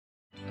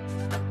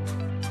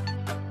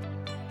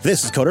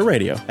This is Coder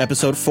Radio,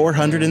 episode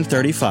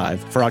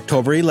 435 for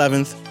October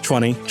 11th,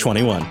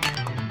 2021.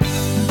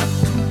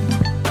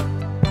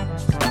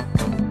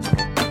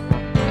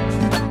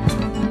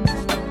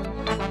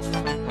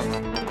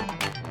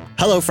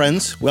 Hello,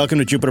 friends. Welcome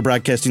to Jupiter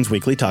Broadcasting's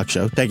weekly talk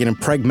show, taking a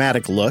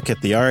pragmatic look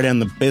at the art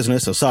and the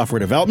business of software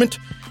development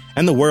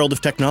and the world of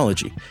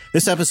technology.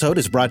 This episode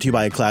is brought to you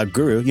by Cloud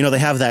Guru. You know, they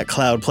have that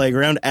cloud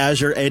playground,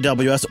 Azure,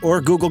 AWS, or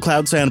Google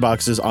Cloud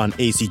sandboxes on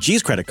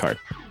ACG's credit card.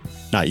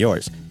 Not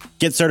yours.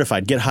 Get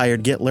certified, get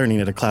hired, get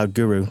learning at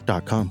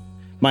cloudguru.com.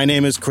 My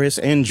name is Chris,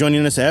 and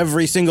joining us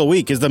every single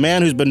week is the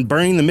man who's been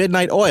burning the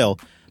midnight oil,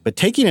 but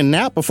taking a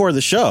nap before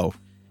the show.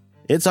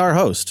 It's our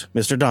host,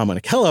 Mr.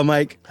 Dominic. Hello,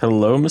 Mike.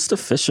 Hello, Mr.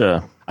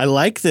 Fisher. I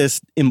like this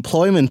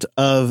employment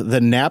of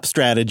the nap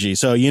strategy.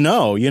 So, you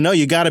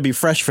got to be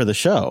fresh for the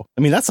show.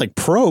 I mean, that's like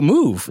pro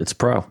move. It's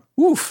pro.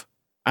 Oof.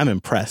 I'm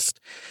impressed.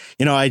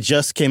 You know, I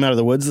just came out of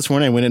the woods this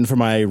morning. I went in for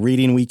my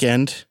reading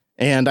weekend,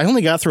 and I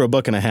only got through a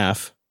book and a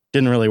half.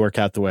 Didn't really work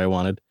out the way I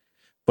wanted,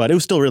 but it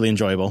was still really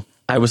enjoyable.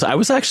 I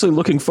was actually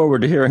looking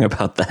forward to hearing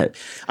about that.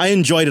 I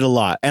enjoyed it a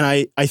lot, and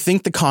I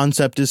think the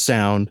concept is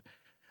sound.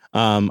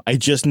 I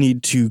just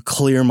need to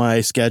clear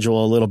my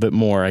schedule a little bit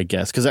more, I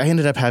guess, because I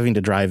ended up having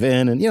to drive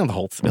in and, the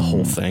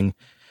whole thing.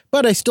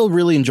 But I still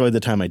really enjoyed the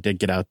time I did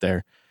get out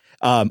there.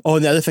 And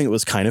the other thing that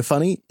was kind of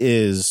funny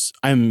is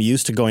I'm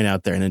used to going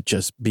out there and it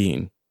just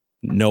being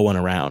no one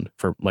around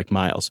for like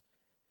miles.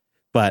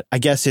 But I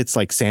guess it's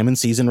like salmon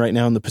season right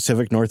now in the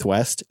Pacific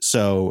Northwest.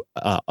 So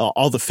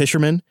all the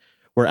fishermen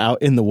were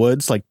out in the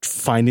woods, like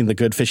finding the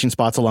good fishing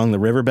spots along the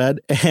riverbed.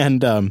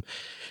 And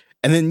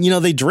then,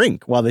 they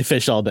drink while they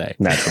fish all day.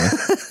 Naturally.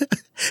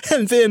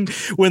 And then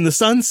when the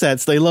sun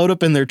sets, they load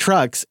up in their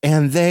trucks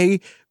and they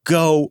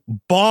go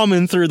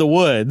bombing through the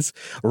woods,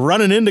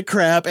 running into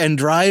crap and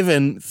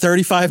driving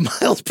 35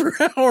 miles per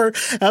hour,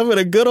 having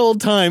a good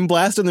old time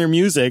blasting their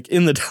music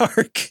in the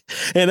dark.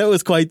 And it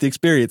was quite the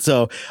experience.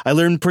 So I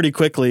learned pretty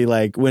quickly,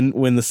 like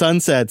when the sun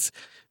sets,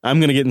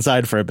 I'm going to get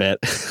inside for a bit,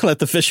 let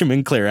the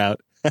fishermen clear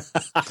out.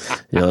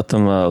 Yeah, let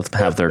them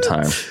have their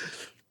time.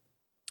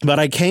 But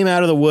I came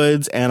out of the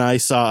woods and I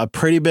saw a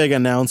pretty big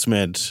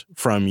announcement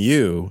from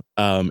you.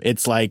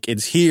 It's like,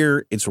 it's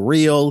here, it's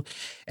real,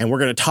 and we're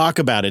going to talk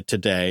about it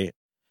today.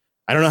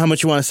 I don't know how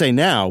much you want to say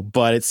now,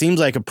 but it seems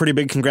like a pretty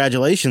big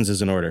congratulations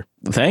is in order.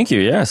 Thank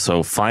you. Yeah.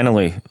 So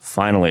finally,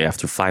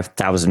 after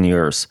 5,000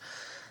 years,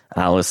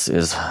 Alice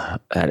is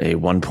at a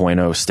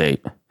 1.0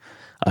 state,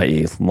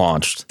 i.e.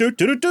 launched.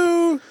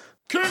 Congratulations!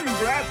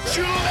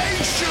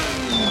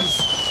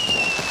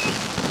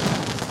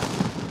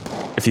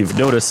 If you've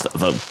noticed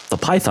the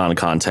Python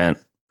content,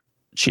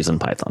 she's in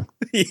Python.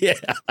 Yeah.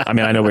 I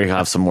mean, I know we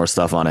have some more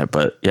stuff on it,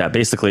 but yeah,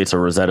 basically it's a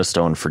Rosetta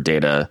Stone for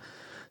data.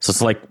 So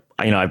it's like,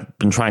 I've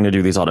been trying to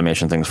do these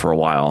automation things for a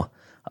while.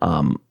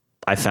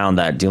 I found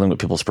that dealing with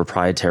people's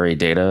proprietary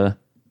data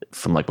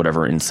from like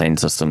whatever insane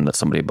system that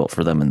somebody built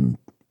for them in,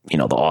 the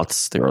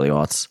early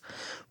aughts,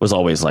 was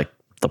always like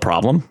the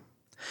problem.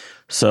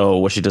 So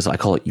what she does, I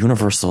call it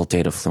universal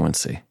data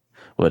fluency,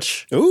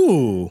 which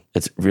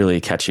it's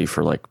really catchy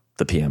for like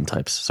the PM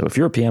types. So if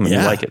you're a PM and you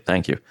like it,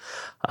 thank you.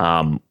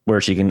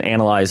 Where she can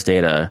analyze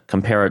data,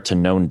 compare it to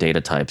known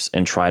data types,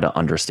 and try to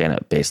understand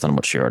it based on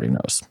what she already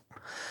knows.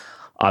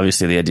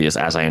 Obviously, the idea is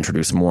as I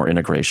introduce more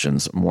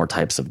integrations, more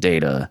types of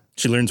data,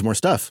 she learns more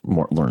stuff.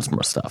 Learns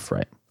more stuff,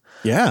 right?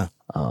 Yeah.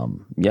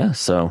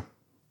 So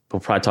we'll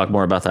probably talk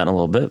more about that in a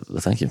little bit.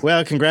 But thank you.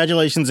 Well,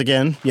 congratulations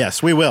again.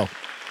 Yes, we will.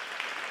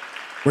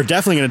 We're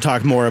definitely going to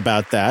talk more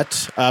about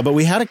that, but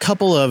we had a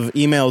couple of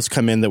emails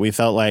come in that we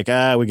felt like,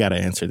 we got to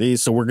answer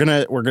these. So we're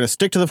gonna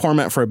stick to the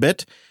format for a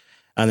bit,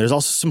 and there's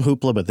also some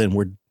hoopla, but then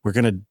we're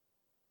gonna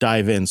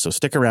dive in. So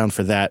stick around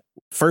for that.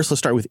 First, let's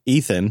start with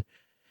Ethan.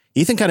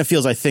 Ethan kind of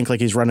feels, I think,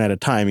 like he's run out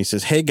of time. He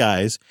says, "Hey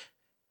guys,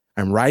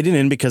 I'm writing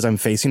in because I'm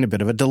facing a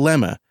bit of a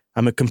dilemma.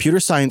 I'm a computer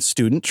science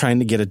student trying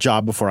to get a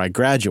job before I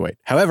graduate.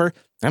 However,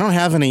 I don't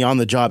have any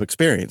on-the-job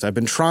experience. I've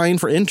been trying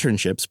for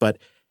internships, but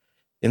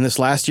in this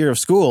last year of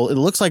school, it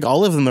looks like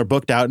all of them are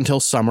booked out until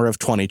summer of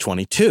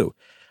 2022.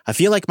 I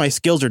feel like my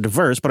skills are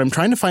diverse, but I'm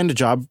trying to find a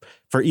job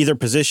for either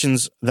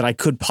positions that I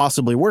could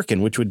possibly work in,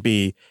 which would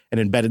be an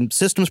embedded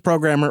systems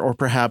programmer or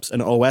perhaps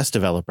an OS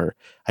developer.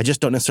 I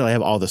just don't necessarily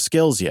have all the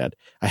skills yet.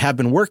 I have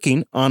been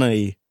working on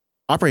a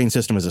operating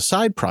system as a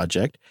side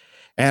project,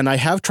 and I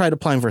have tried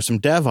applying for some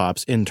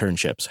DevOps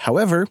internships.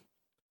 However,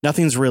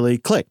 nothing's really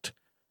clicked.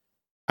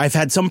 I've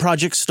had some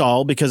projects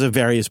stall because of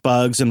various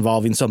bugs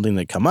involving something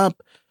that come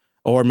up,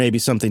 or maybe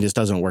something just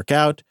doesn't work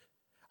out.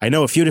 I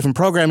know a few different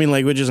programming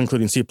languages,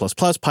 including C++,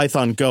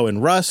 Python, Go,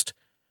 and Rust.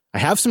 I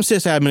have some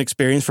sysadmin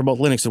experience for both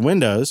Linux and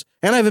Windows,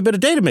 and I have a bit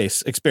of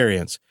database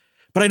experience.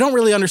 But I don't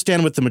really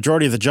understand what the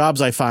majority of the jobs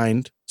I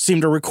find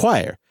seem to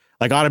require,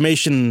 like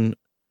automation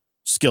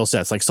skill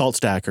sets like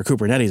SaltStack or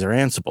Kubernetes or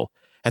Ansible.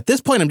 At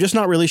this point, I'm just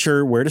not really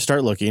sure where to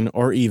start looking,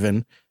 or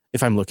even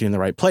if I'm looking in the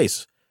right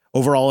place.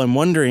 Overall, I'm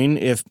wondering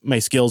if my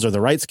skills are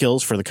the right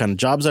skills for the kind of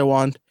jobs I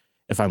want,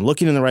 if I'm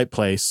looking in the right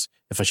place,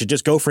 if I should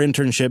just go for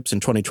internships in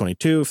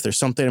 2022, if there's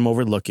something I'm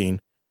overlooking.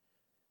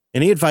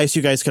 Any advice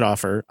you guys could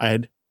offer,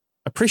 I'd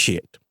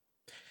appreciate.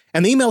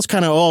 And the email's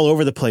kind of all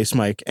over the place,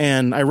 Mike.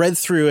 And I read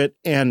through it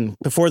and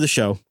before the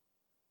show.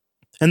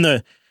 And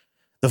the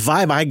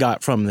vibe I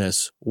got from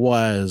this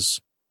was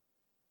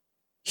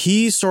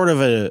he's sort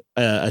of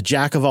a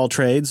jack of all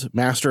trades,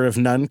 master of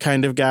none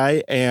kind of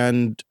guy.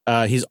 And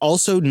he's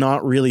also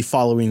not really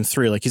following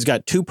through. Like he's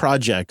got 2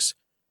 projects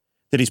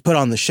that he's put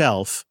on the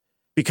shelf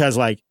because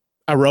like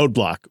a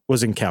roadblock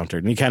was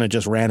encountered and he kind of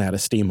just ran out of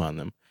steam on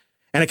them.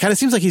 And it kind of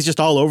seems like he's just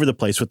all over the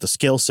place with the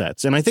skill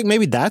sets. And I think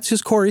maybe that's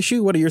his core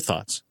issue. What are your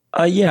thoughts?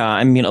 Yeah,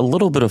 I mean, a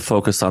little bit of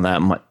focus on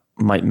that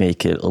might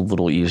make it a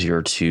little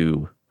easier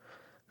to,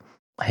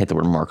 I hate the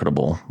word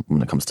marketable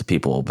when it comes to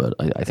people, but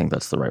I think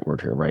that's the right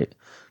word here, right?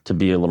 To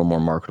be a little more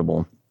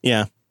marketable.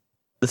 Yeah.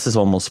 This is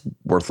almost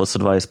worthless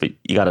advice, but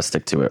you got to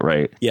stick to it,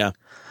 right? Yeah.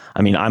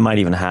 I mean, I might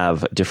even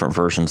have different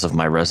versions of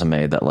my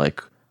resume that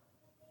like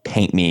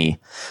paint me,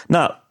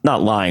 not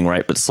lying,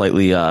 right? But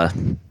slightly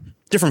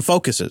different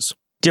focuses.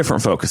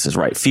 Different focuses,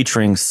 right?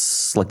 Featuring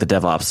like the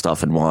DevOps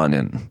stuff in one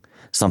and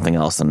something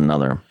else in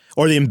another.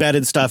 Or the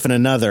embedded stuff in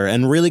another,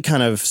 and really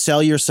kind of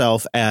sell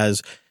yourself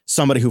as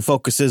somebody who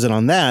focuses in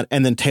on that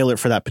and then tailor it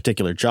for that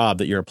particular job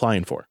that you're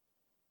applying for.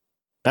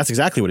 That's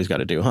exactly what he's got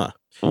to do, huh?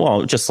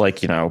 Well, just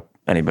like,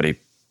 anybody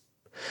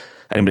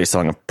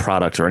selling a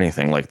product or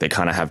anything, like they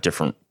kind of have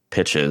different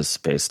pitches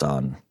based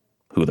on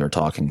who they're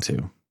talking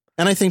to.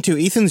 And I think, too,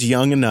 Ethan's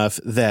young enough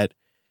that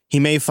he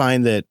may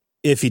find that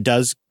if he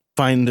does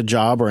find a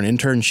job or an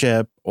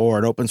internship or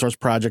an open source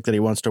project that he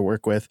wants to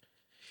work with,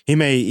 he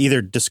may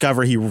either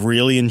discover he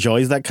really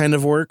enjoys that kind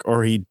of work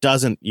or he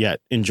doesn't yet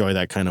enjoy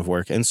that kind of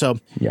work. And so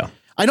yeah,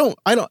 I don't,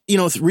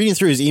 reading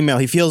through his email,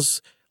 he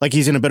feels like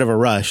he's in a bit of a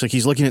rush. Like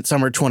he's looking at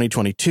summer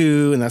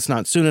 2022 and that's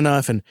not soon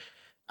enough. And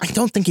I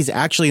don't think he's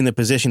actually in the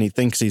position he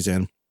thinks he's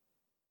in.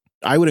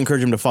 I would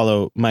encourage him to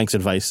follow Mike's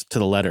advice to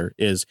the letter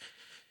is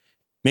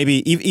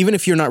maybe even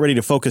if you're not ready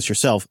to focus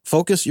yourself,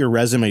 focus your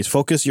resumes,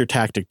 focus your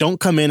tactic.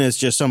 Don't come in as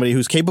just somebody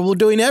who's capable of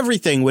doing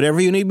everything,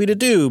 whatever you need me to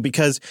do,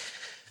 because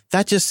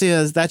that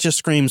just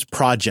screams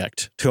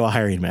project to a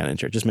hiring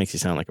manager. It just makes you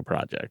sound like a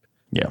project.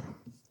 Yeah.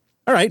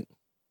 All right.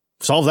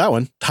 Solve that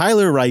one.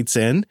 Tyler writes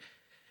in.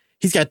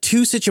 He's got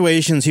 2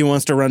 situations he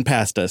wants to run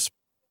past us.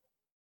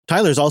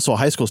 Tyler's also a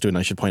high school student,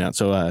 I should point out.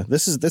 So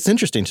that's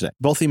interesting today.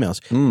 Both emails.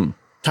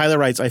 Tyler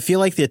writes, I feel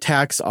like the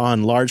attacks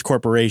on large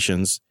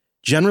corporations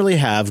generally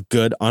have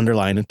good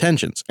underlying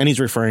intentions. And he's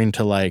referring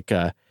to like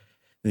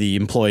the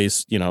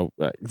employees,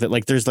 that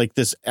like there's like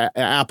this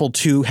Apple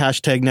II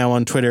hashtag now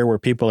on Twitter where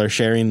people are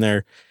sharing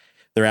their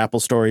Apple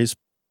stories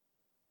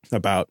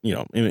about,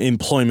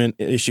 employment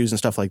issues and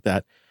stuff like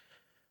that.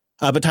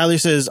 But Tyler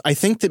says, I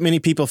think that many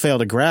people fail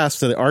to grasp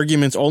that the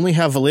arguments only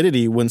have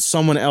validity when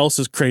someone else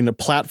is creating a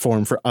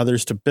platform for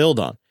others to build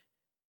on.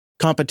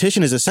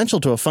 Competition is essential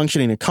to a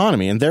functioning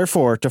economy and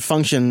therefore to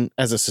function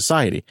as a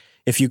society.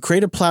 If you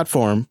create a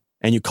platform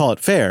and you call it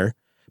fair,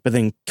 but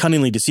then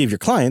cunningly deceive your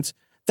clients,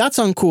 that's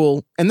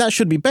uncool and that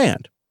should be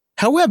banned.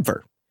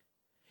 However,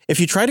 if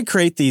you try to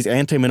create these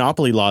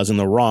anti-monopoly laws in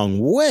the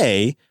wrong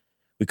way,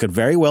 we could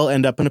very well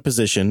end up in a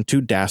position too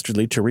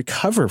dastardly to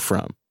recover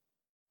from.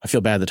 I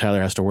feel bad that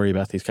Tyler has to worry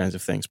about these kinds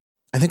of things.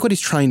 I think what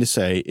he's trying to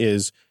say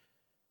is,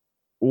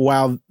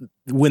 while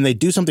when they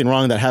do something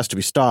wrong that has to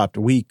be stopped,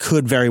 we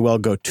could very well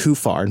go too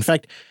far. In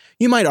fact,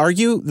 you might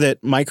argue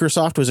that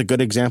Microsoft was a good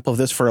example of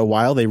this for a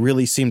while. They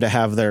really seemed to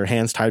have their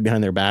hands tied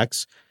behind their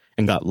backs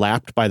and got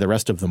lapped by the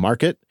rest of the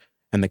market.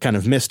 And they kind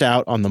of missed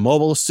out on the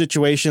mobile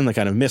situation. They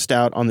kind of missed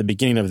out on the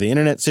beginning of the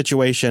internet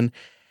situation.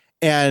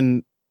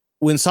 And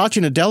when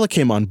Satya Nadella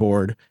came on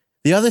board,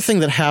 the other thing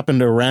that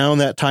happened around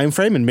that time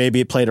frame, and maybe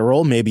it played a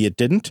role, maybe it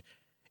didn't,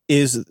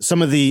 is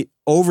some of the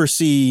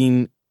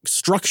overseeing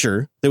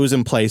structure that was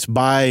in place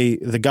by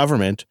the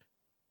government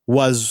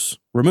was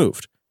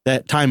removed.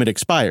 That time had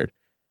expired.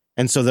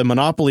 And so the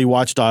monopoly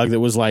watchdog that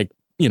was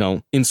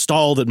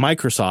installed at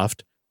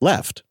Microsoft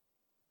left.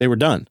 They were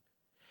done.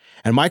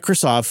 And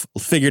Microsoft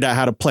figured out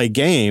how to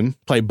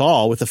play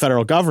ball with the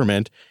federal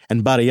government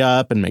and buddy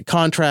up and make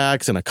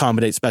contracts and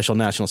accommodate special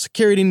national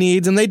security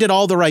needs. And they did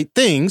all the right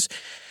things.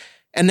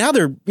 And now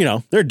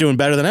they're doing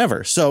better than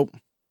ever. So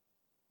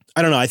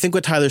I don't know. I think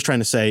what Tyler's trying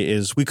to say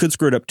is we could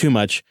screw it up too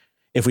much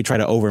if we try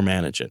to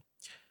overmanage it.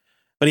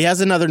 But he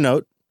has another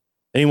note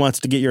that he wants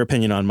to get your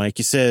opinion on, Mike.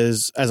 He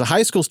says, as a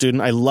high school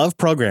student, I love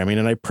programming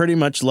and I pretty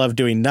much love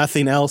doing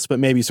nothing else but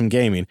maybe some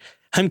gaming.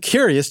 I'm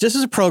curious, just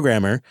as a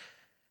programmer,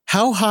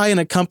 how high in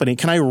a company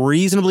can I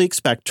reasonably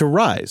expect to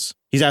rise?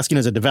 He's asking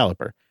as a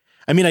developer.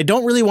 I mean, I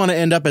don't really want to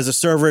end up as a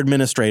server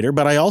administrator,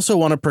 but I also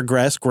want to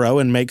progress, grow,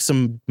 and make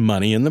some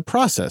money in the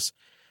process.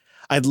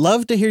 I'd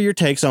love to hear your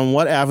takes on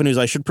what avenues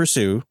I should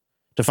pursue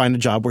to find a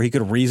job where he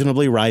could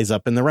reasonably rise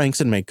up in the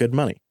ranks and make good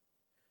money.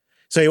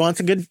 So he wants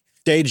a good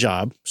day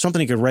job, something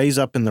he could raise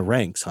up in the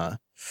ranks, huh?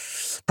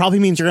 Probably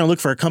means you're going to look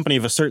for a company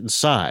of a certain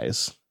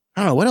size.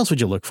 I don't know. What else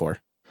would you look for?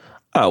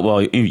 Oh,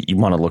 well, you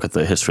want to look at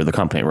the history of the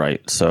company,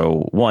 right?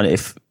 So one,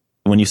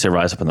 when you say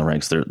rise up in the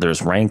ranks,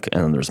 there's rank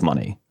and then there's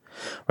money,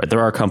 right?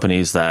 There are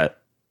companies that,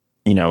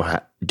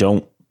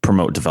 don't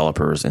promote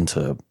developers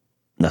into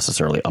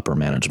necessarily upper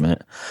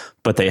management,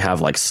 but they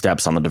have like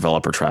steps on the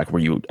developer track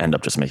where you end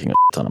up just making a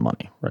ton of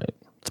money, right?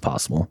 It's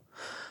possible.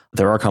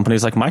 There are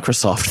companies like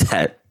Microsoft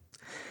that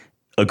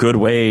a good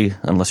way,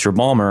 unless you're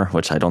Ballmer,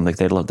 which I don't think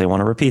they want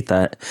to repeat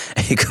that,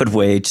 a good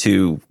way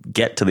to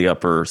get to the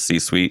upper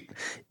C-suite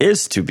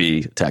is to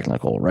be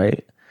technical,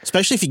 right?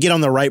 Especially if you get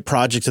on the right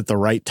projects at the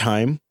right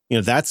time. You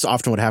know, that's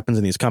often what happens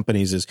in these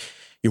companies is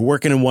you're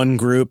working in one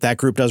group, that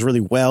group does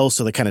really well,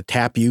 so they kind of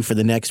tap you for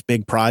the next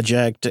big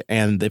project.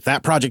 And if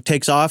that project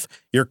takes off,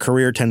 your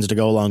career tends to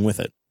go along with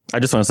it. I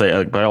just want to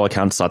say, by all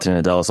accounts, Satya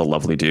Nadella is a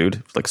lovely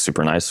dude, like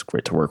super nice,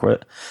 great to work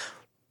with.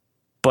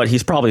 But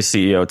he's probably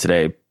CEO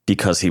today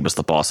because he was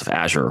the boss of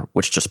Azure,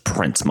 which just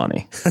prints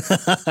money.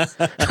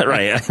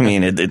 Right? I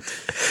mean,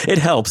 it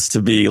helps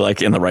to be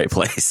like in the right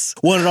place.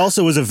 Well, it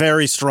also was a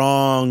very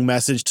strong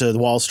message to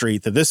Wall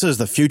Street that this is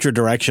the future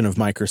direction of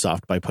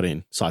Microsoft by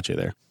putting Satya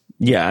there.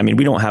 Yeah, I mean,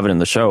 we don't have it in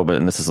the show,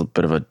 and this is a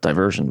bit of a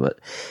diversion, but,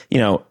 you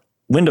know,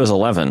 Windows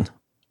 11,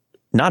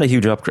 not a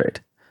huge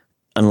upgrade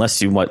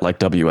unless you might like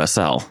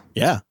WSL.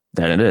 Yeah.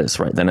 Then it is,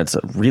 right? Then it's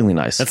a really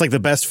nice. That's like the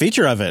best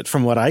feature of it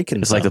from what I can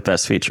It's tell. like the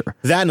best feature.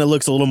 That and it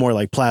looks a little more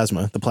like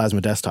Plasma, the Plasma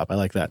desktop. I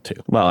like that too.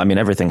 Well, I mean,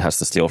 everything has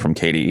to steal from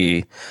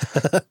KDE.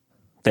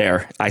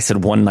 There, I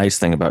said one nice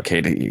thing about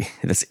KDE.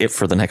 That's it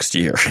for the next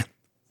year.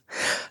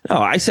 No,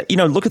 I said, you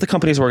know, look at the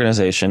company's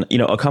organization. You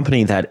know, a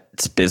company that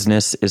its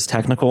business is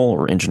technical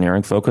or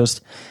engineering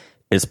focused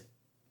is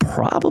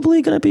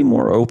probably going to be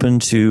more open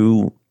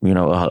to, you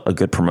know, a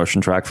good promotion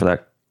track for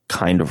that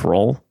kind of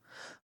role.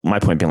 My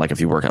point being, like,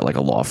 if you work at like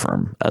a law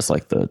firm as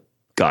like the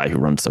guy who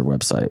runs their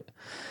website,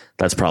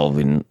 that's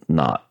probably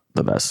not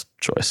the best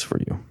choice for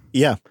you.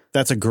 Yeah,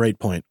 that's a great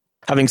point.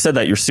 Having said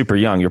that, you're super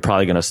young. You're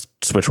probably going to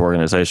switch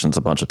organizations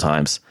a bunch of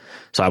times.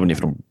 So I wouldn't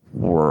even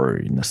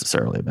worry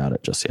necessarily about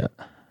it just yet.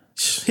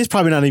 He's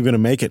probably not even going to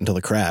make it until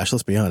the crash.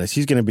 Let's be honest.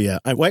 He's going to be a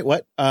wait.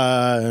 What?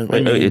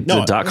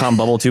 The dot-com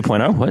bubble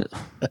 2.0? What?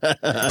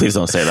 Please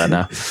don't say that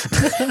now.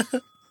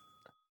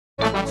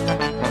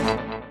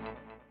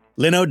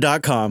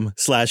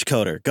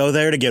 Linode.com/coder. Go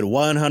there to get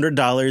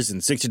 $100 in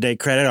 60-day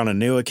credit on a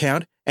new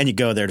account, and you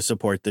go there to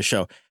support the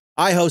show.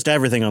 I host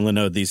everything on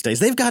Linode these days.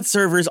 They've got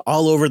servers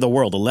all over the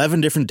world, 11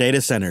 different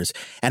data centers.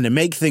 And to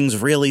make things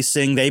really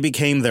sing, they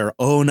became their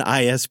own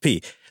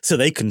ISP. So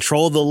they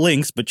control the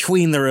links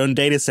between their own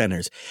data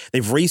centers.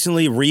 They've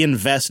recently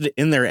reinvested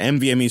in their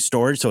NVMe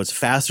storage, so it's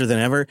faster than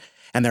ever.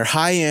 And their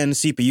high-end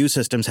CPU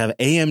systems have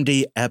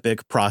AMD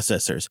EPYC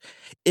processors.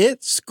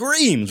 It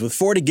screams with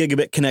 40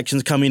 gigabit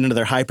connections coming into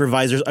their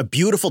hypervisors, a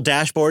beautiful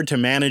dashboard to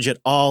manage it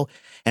all,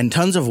 and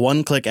tons of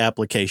one-click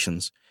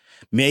applications.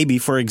 Maybe,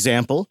 for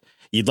example,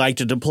 you'd like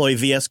to deploy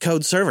VS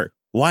Code Server.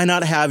 Why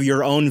not have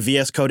your own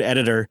VS Code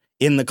editor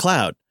in the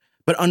cloud,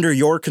 but under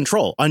your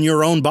control, on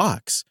your own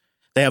box?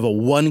 They have a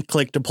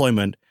one-click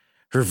deployment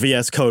for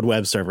VS Code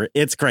Web Server.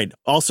 It's great.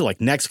 Also, like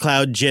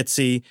Nextcloud,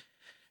 Jitsi,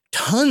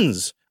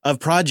 tons of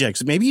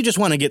projects. Maybe you just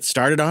want to get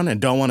started on and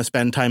don't want to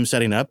spend time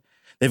setting up.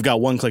 They've got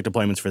one-click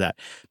deployments for that.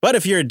 But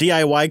if you're a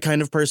DIY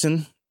kind of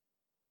person,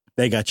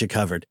 they got you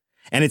covered.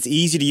 And it's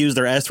easy to use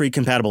their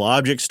S3-compatible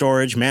object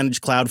storage,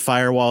 managed cloud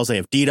firewalls. They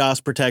have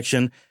DDoS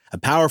protection, a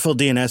powerful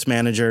DNS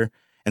manager,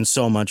 and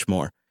so much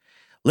more.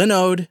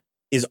 Linode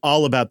is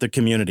all about the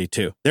community,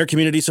 too. Their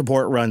community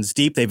support runs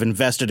deep. They've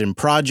invested in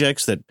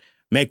projects that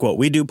make what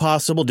we do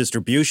possible,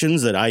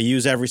 distributions that I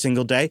use every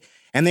single day,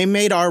 and they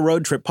made our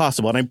road trip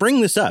possible. And I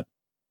bring this up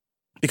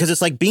because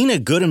it's like being a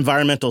good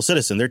environmental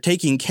citizen. They're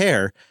taking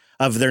care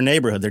of their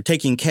neighborhood. They're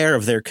taking care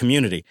of their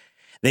community.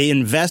 They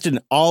invested in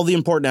all the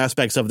important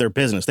aspects of their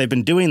business. They've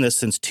been doing this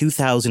since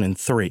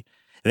 2003.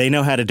 They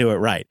know how to do it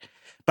right.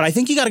 But I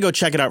think you got to go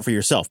check it out for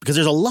yourself because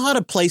there's a lot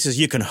of places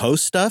you can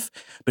host stuff,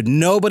 but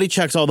nobody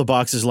checks all the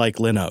boxes like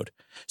Linode.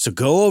 So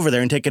go over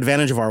there and take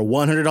advantage of our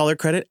 $100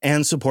 credit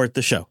and support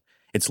the show.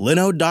 It's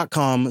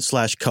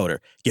linode.com/coder.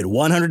 Get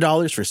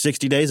 $100 for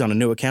 60 days on a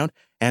new account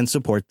and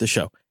support the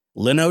show.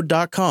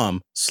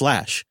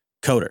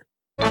 linode.com/coder.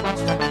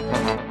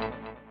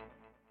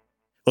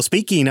 Well,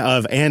 speaking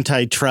of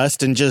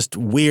antitrust and just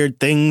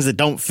weird things that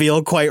don't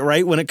feel quite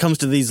right when it comes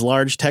to these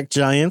large tech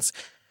giants,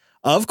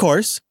 of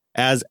course,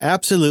 as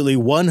absolutely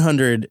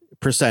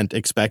 100%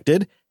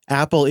 expected,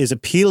 Apple is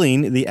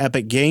appealing the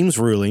Epic Games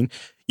ruling.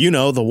 You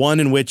know, the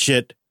one in which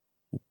it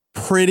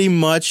pretty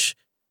much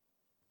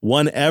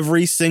won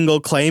every single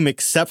claim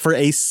except for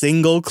a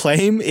single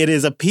claim. It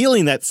is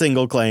appealing that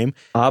single claim.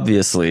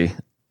 Obviously,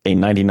 a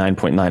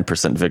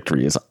 99.9%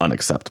 victory is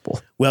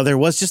unacceptable. Well, there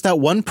was just that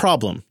one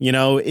problem,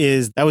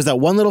 that was that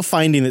one little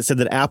finding that said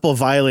that Apple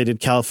violated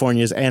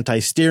California's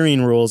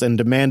anti-steering rules and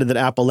demanded that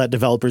Apple let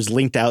developers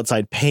link to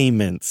outside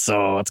payments.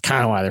 So it's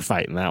kind of why they're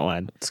fighting that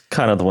one. It's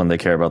kind of the one they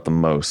care about the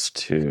most,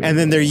 too. And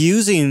then they're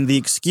using the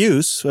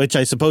excuse, which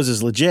I suppose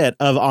is legit,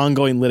 of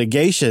ongoing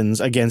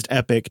litigations against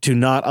Epic to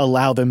not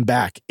allow them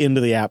back into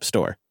the App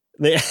Store.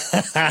 They're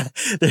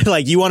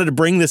like, you wanted to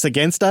bring this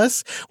against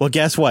us? Well,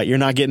 guess what? You're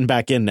not getting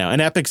back in now. And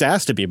Epic's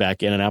asked to be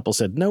back in, and Apple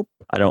said, nope.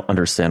 I don't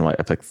understand why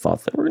Epic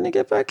thought they were going to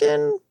get back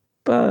in,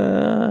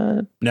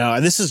 but...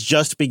 No, this is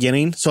just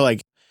beginning. So,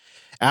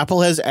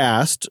 Apple has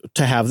asked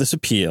to have this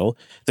appeal.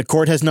 The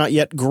court has not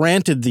yet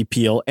granted the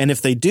appeal. And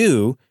if they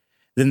do,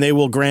 then they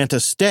will grant a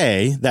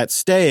stay. That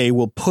stay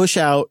will push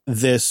out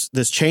this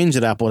change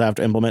that Apple would have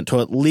to implement to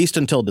at least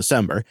until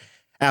December.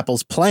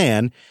 Apple's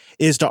plan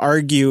is to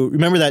argue,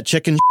 remember that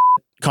chicken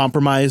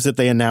compromise that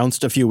they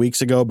announced a few weeks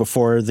ago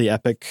before the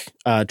Epic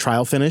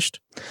trial finished?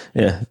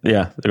 Yeah.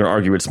 They're going to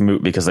argue it's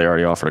moot because they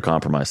already offered a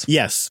compromise.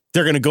 Yes.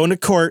 They're going to go into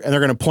court and they're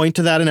going to point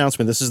to that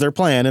announcement. This is their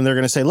plan. And they're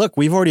going to say, look,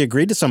 we've already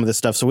agreed to some of this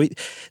stuff. So we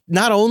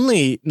not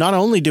only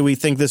do we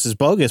think this is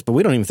bogus, but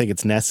we don't even think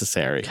it's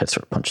necessary. Guys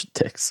are a bunch of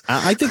dicks.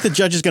 I think the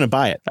judge is going to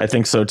buy it. I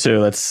think so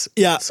too. That's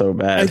so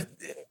bad.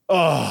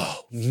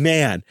 Oh,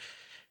 man.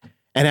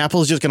 And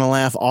Apple's just going to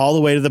laugh all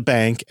the way to the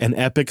bank, and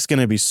Epic's going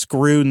to be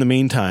screwed in the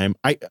meantime.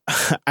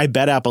 I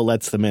bet Apple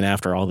lets them in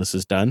after all this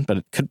is done, but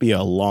it could be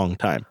a long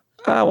time.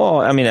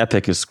 Well, I mean,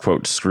 Epic is,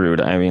 quote, screwed.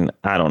 I mean,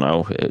 I don't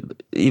know.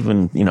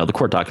 Even, the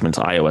court documents,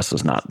 iOS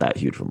is not that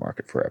huge of a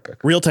market for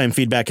Epic. Real-time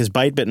feedback, as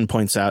ByteBitten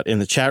points out in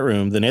the chat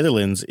room, the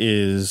Netherlands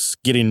is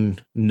getting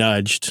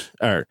nudged,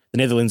 or the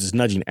Netherlands is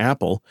nudging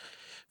Apple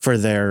for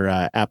their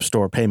App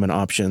Store payment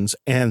options.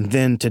 And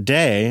then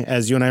today,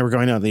 as you and I were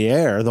going on the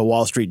air, the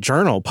Wall Street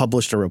Journal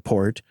published a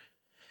report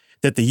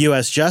that the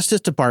U.S.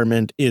 Justice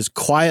Department is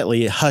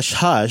quietly,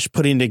 hush-hush,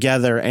 putting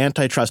together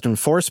antitrust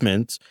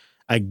enforcement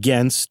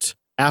against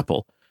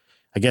Apple.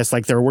 I guess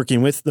like they're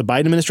working with the Biden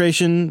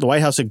administration, the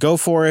White House said go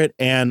for it,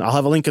 and I'll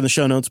have a link in the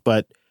show notes,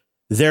 but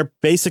they're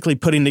basically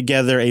putting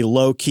together a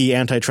low-key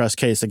antitrust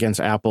case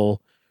against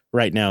Apple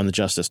right now in the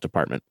Justice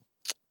Department.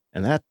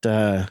 And that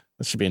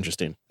should be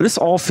interesting. This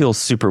all feels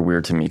super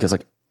weird to me because,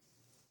 like,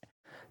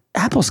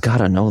 Apple's got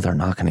to know they're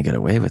not going to get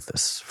away with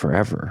this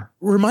forever.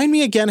 Remind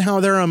me again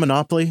how they're a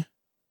monopoly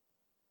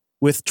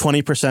with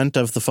 20%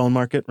 of the phone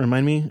market.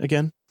 Remind me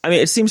again. I mean,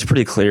 it seems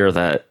pretty clear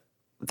that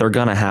they're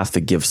going to have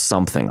to give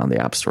something on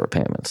the App Store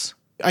payments.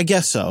 I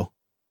guess so.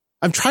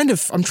 I'm trying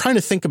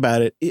to think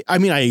about it. I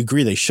mean, I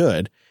agree they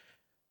should.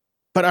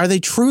 But are they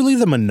truly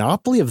the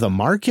monopoly of the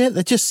market?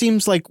 That just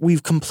seems like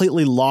we've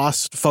completely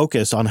lost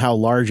focus on how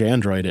large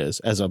Android is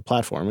as a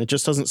platform. It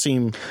just doesn't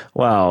seem...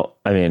 Well,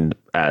 I mean,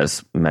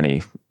 as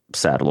many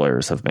sad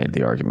lawyers have made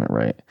the argument,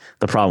 right?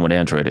 The problem with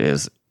Android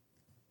is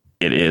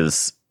it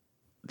is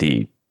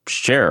the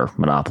share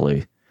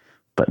monopoly,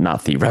 but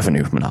not the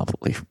revenue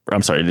monopoly.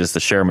 I'm sorry, it is the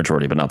share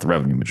majority, but not the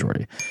revenue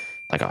majority.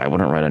 Like, I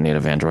wouldn't write a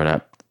native Android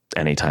app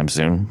anytime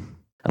soon.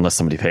 Unless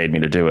somebody paid me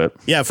to do it.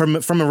 Yeah, from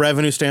a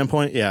revenue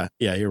standpoint, yeah,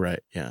 you're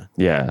right.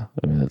 Yeah,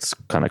 I mean, it's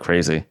kind of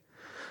crazy.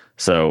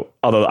 So,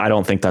 although I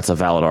don't think that's a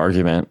valid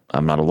argument,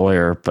 I'm not a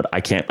lawyer, but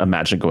I can't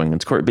imagine going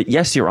into court. But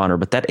yes, Your Honor,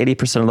 but that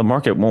 80% of the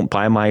market won't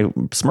buy my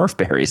Smurf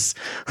berries.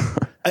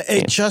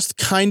 It just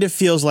kind of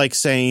feels like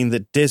saying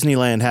that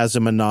Disneyland has a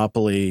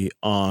monopoly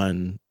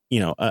on,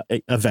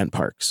 event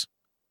parks.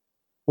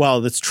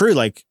 Well, that's true.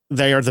 Like,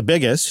 they are the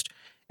biggest.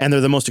 And they're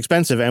the most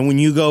expensive. And when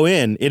you go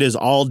in, it is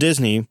all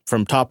Disney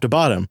from top to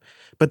bottom.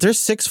 But there's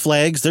Six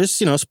Flags, there's,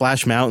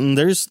 Splash Mountain,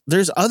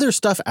 there's other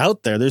stuff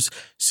out there. There's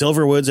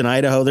Silverwoods in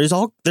Idaho.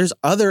 There's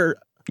other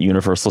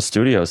Universal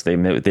Studios. They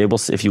will,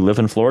 if you live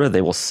in Florida,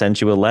 they will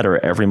send you a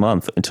letter every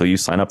month until you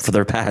sign up for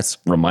their pass,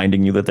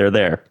 reminding you that they're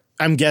there.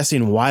 I'm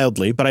guessing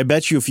wildly, but I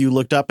bet you if you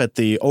looked up at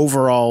the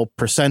overall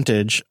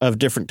percentage of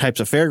different types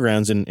of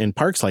fairgrounds in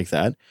parks like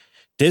that,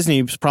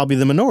 Disney's probably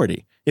the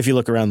minority if you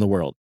look around the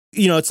world.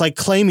 It's like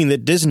claiming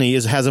that Disney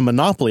has a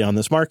monopoly on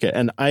this market.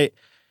 And I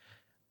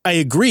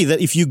agree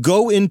that if you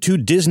go into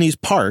Disney's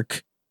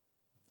park,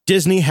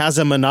 Disney has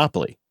a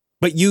monopoly,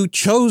 but you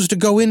chose to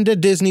go into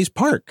Disney's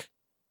park.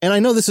 And I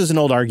know this is an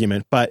old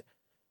argument, but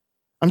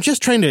I'm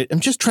just trying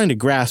to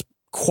grasp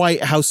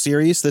quite how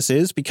serious this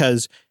is,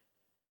 because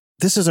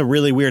this is a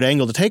really weird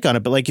angle to take on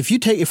it. But like,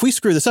 if we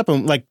screw this up,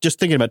 and like just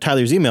thinking about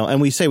Tyler's email, and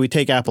we say we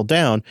take Apple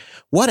down,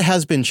 what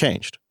has been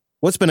changed?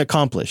 What's been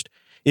accomplished?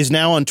 Is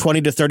now on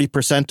 20 to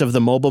 30% of the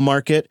mobile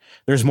market,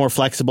 there's more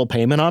flexible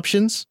payment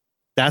options.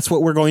 That's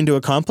what we're going to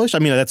accomplish. I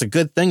mean, that's a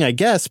good thing, I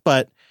guess,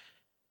 but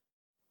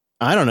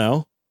I don't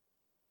know.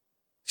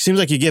 Seems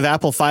like you give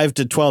Apple 5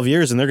 to 12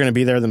 years and they're going to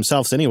be there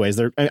themselves anyways.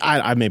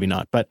 I maybe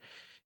not, but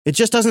it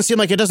just doesn't seem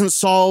like it doesn't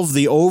solve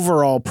the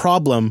overall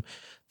problem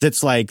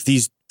that's like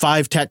these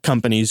 5 tech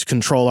companies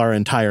control our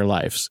entire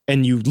lives.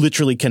 And you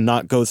literally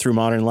cannot go through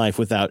modern life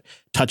without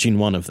touching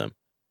one of them.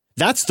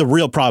 That's the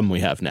real problem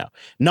we have now.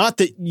 Not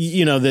that,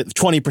 that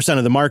 20%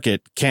 of the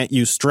market can't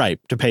use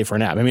Stripe to pay for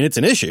an app. I mean, it's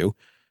an issue,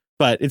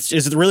 but is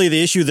it really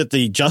the issue that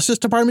the Justice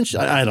Department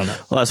I don't know.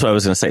 Well, that's what I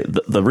was going to say.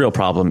 The real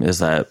problem is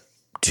that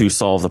to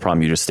solve the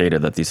problem you just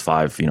stated, that these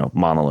 5,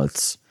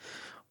 monoliths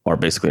are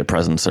basically a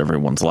presence in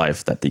everyone's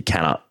life that they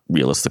cannot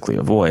realistically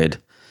avoid,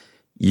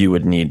 you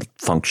would need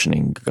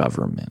functioning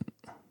government,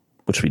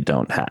 which we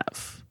don't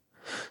have.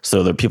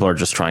 So the people are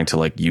just trying to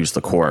like use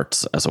the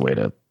courts as a way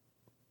to,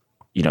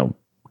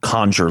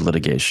 conjure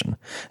litigation.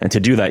 And to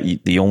do that,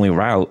 the only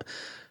route,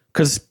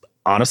 because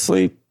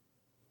honestly,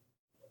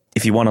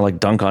 if you want to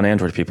like dunk on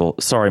Android people,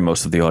 sorry,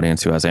 most of the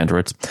audience who has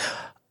Androids,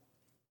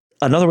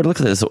 another way to look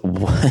at this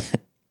is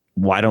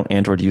why don't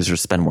Android users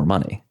spend more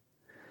money?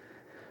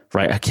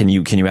 right? Can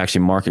you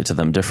actually market to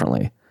them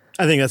differently?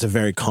 I think that's a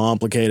very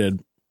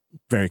complicated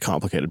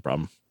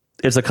problem.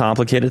 It's a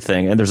complicated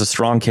thing. And there's a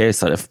strong case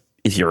that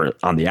if you're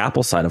on the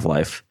Apple side of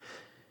life,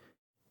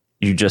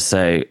 you just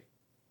say,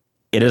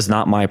 it is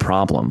not my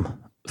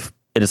problem.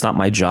 It is not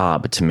my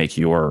job to make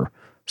your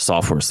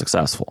software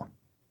successful.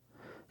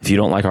 If you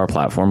don't like our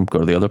platform, go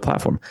to the other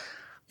platform.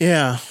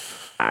 Yeah.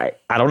 I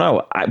don't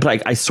know.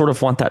 But I sort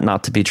of want that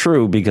not to be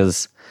true,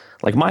 because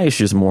like my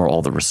issue is more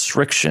all the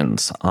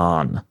restrictions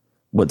on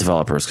what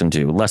developers can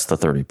do, less the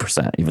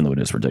 30%, even though it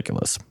is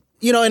ridiculous.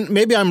 You know, and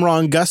maybe I'm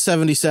wrong.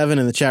 Gus77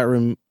 in the chat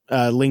room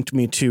linked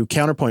me to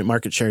Counterpoint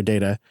market share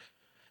data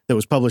that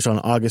was published on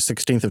August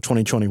 16th of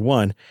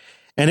 2021.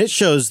 And it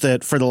shows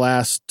that for the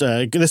last,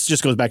 this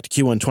just goes back to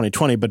Q1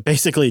 2020, but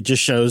basically it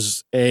just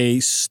shows a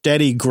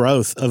steady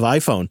growth of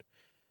iPhone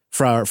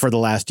for the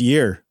last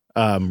year,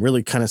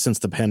 really kind of since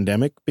the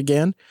pandemic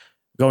began,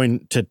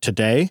 going to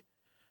today.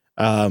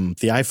 The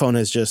iPhone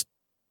has just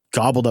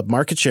gobbled up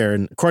market share.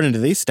 And according to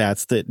these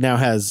stats, that now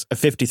has a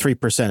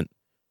 53%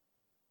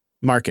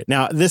 market.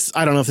 Now,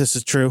 I don't know if this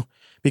is true,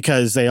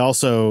 because they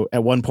also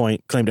at one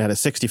point claimed it had a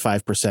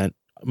 65%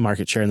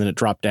 market share, and then it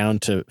dropped down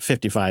to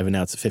 55, and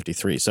now it's at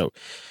 53. So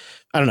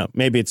I don't know,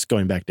 maybe it's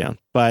going back down,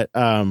 but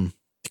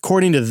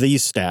according to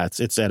these stats,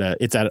 it's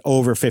at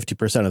over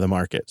 50% of the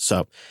market.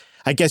 So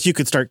I guess you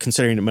could start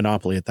considering it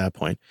monopoly at that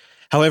point.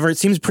 However, it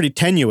seems pretty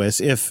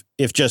tenuous if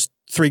just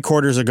 3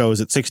 quarters ago it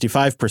was at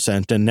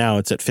 65% and now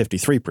it's at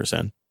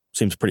 53%.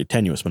 Seems pretty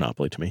tenuous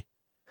monopoly to me.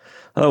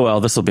 Oh,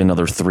 well, this will be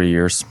another 3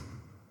 years.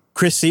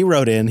 Chris C.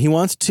 wrote in, he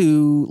wants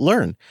to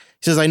learn.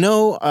 He says, I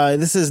know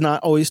this is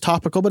not always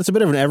topical, but it's a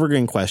bit of an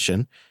evergreen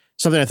question,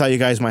 something I thought you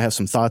guys might have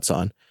some thoughts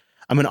on.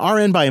 I'm an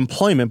RN by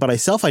employment, but I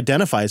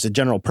self-identify as a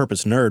general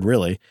purpose nerd,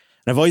 really, and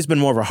I've always been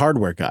more of a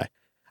hardware guy.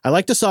 I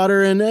like to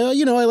solder and, I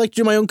like to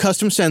do my own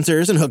custom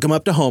sensors and hook them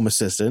up to Home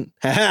Assistant.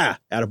 Ha-ha!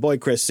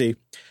 Attaboy, Chris C.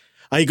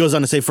 He goes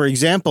on to say, for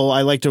example,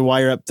 I like to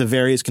wire up the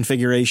various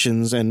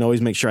configurations and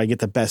always make sure I get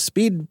the best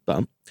speed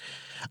bump.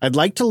 I'd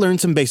like to learn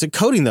some basic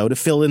coding, though, to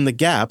fill in the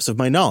gaps of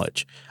my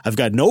knowledge. I've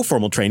got no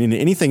formal training in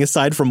anything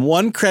aside from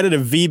 1 credit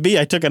of VB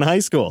I took in high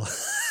school.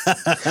 Well,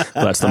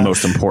 that's the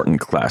most important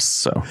class,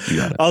 so you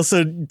got it.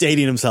 Also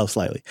dating himself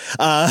slightly.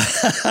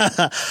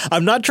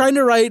 I'm not trying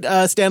to write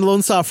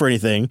standalone software or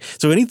anything,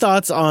 so any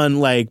thoughts on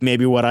like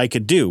maybe what I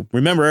could do?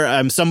 Remember,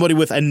 I'm somebody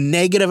with a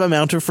negative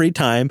amount of free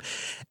time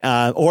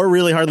or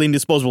really hardly any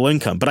disposable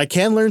income, but I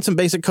can learn some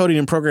basic coding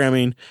and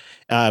programming.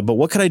 But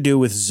what could I do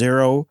with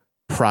zero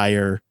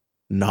prior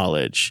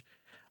knowledge?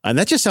 And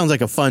that just sounds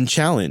like a fun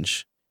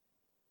challenge.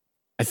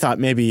 I thought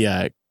maybe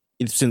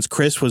since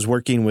Chris was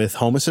working with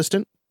Home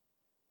Assistant,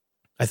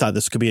 I thought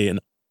this could be an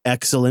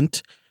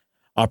excellent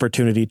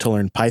opportunity to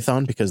learn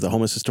Python, because the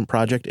Home Assistant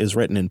project is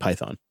written in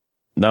Python.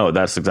 No,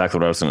 that's exactly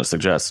what I was going to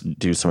suggest.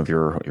 Do some of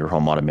your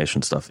home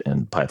automation stuff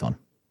in Python.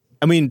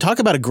 I mean, talk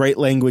about a great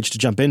language to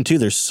jump into.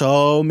 There's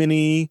so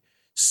many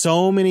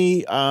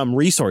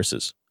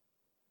resources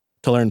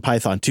to learn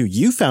Python too.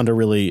 You found a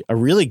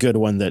really good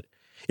one that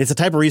it's the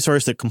type of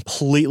resource that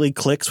completely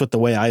clicks with the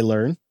way I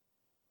learn.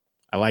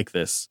 I like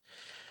this.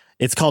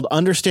 It's called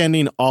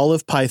Understanding All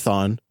of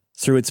Python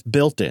Through Its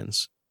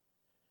Built-ins.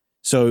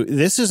 So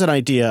this is an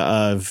idea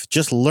of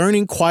just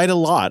learning quite a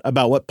lot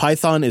about what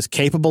Python is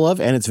capable of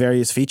and its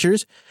various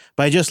features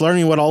by just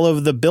learning what all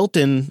of the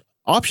built-in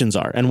options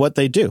are and what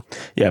they do.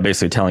 Yeah,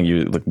 basically telling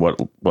you like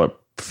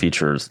what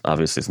features,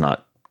 obviously it's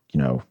not,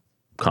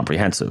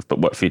 comprehensive, but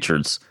what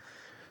features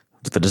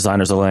the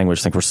designers of the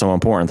language think were so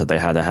important that they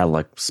had to have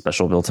like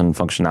special built-in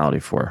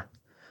functionality for.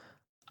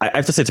 I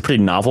have to say it's a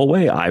pretty novel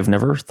way. I've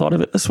never thought of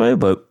it this way,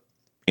 but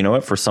you know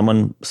what? For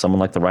someone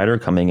like the writer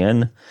coming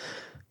in,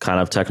 kind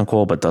of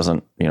technical, but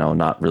doesn't,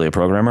 not really a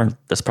programmer,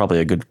 that's probably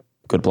a good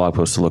blog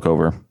post to look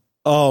over.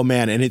 Oh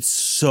man, and it's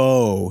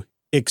so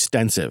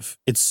extensive.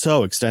 It's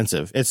so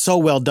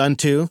well done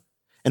too,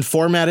 and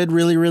formatted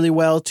really, really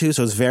well too.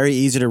 So it's very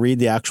easy to read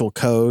the actual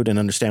code and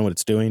understand what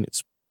it's doing.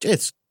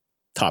 It's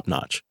top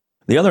notch.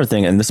 The other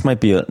thing, and this might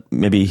be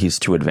maybe he's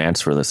too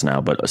advanced for this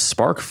now, but a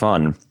Spark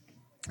Fun,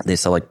 they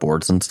sell like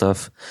boards and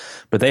stuff,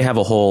 but they have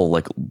a whole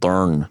like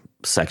learn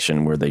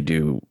section where they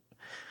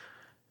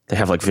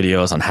have like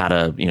videos on how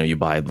to, you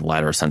buy the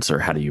LiDAR sensor,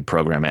 how do you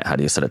program it, how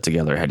do you set it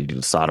together, how do you do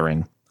the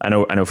soldering. I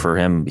know for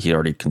him, he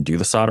already can do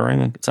the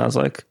soldering, it sounds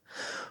like,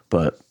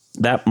 but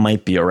that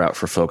might be a route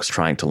for folks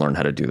trying to learn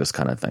how to do this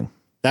kind of thing.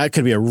 That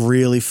could be a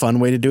really fun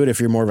way to do it. If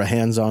you're more of a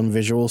hands-on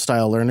visual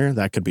style learner,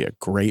 that could be a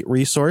great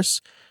resource.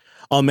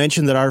 I'll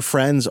mention that our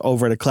friends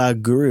over at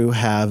Cloud Guru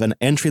have an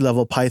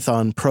entry-level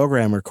Python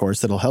programmer course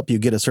that'll help you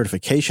get a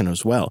certification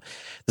as well.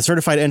 The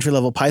Certified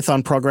Entry-Level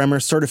Python Programmer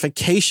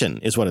Certification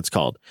is what it's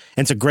called.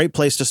 And it's a great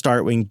place to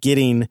start when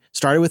getting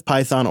started with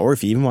Python, or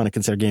if you even want to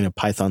consider getting a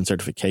Python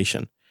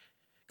certification.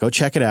 Go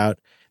check it out.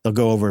 They'll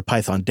go over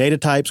Python data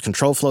types,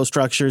 control flow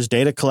structures,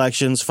 data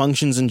collections,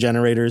 functions, and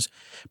generators.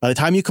 By the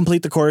time you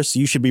complete the course,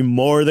 you should be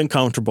more than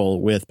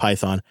comfortable with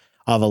Python.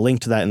 I'll have a link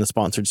to that in the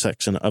sponsored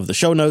section of the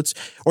show notes,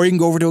 or you can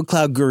go over to a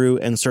Cloud Guru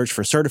and search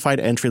for Certified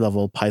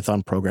Entry-Level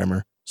Python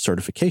Programmer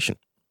Certification.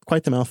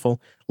 quite the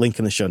mouthful. Link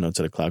in the show notes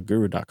at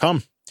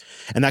cloudguru.com.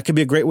 And that could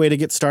be a great way to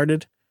get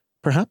started,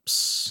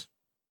 perhaps.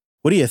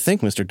 What do you think,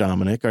 Mr.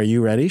 Dominic? Are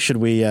you ready? Should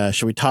we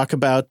talk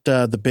about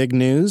the big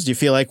news? Do you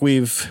feel like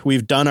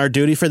we've done our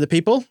duty for the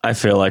people? I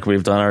feel like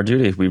we've done our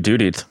duty. We've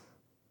dutied.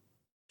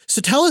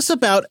 So tell us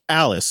about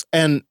Alice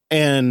and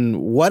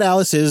what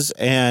Alice is.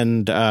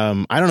 And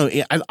I don't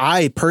know.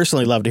 I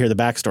personally love to hear the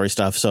backstory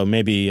stuff. So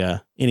maybe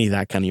any of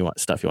that kind of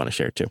stuff you want to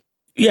share too.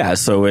 Yeah.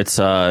 So it's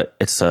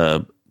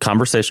a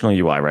conversational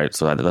UI, right?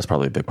 So that's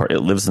probably a big part. It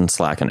lives in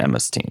Slack and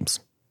MS Teams.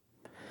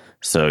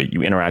 So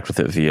you interact with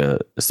it via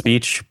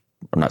speech.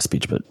 Or not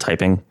speech, but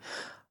typing.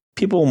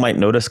 People might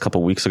notice a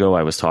couple weeks ago,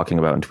 I was talking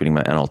about and tweeting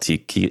my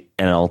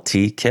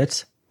NLT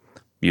kit,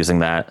 using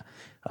that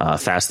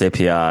Fast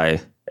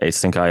API,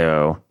 Async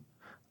IO,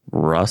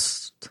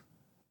 Rust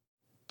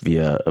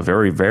via a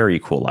very, very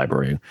cool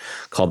library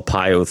called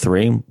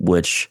PyO3,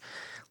 which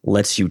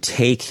lets you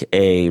take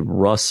a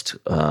Rust.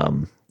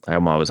 I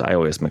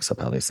always mix up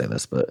how they say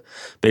this, but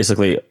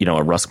basically,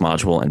 a Rust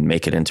module and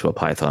make it into a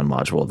Python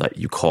module that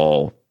you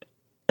call,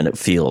 and it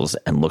feels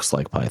and looks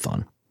like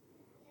Python.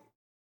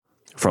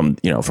 From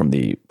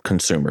the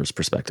consumer's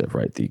perspective,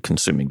 right? The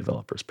consuming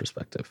developer's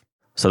perspective.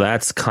 So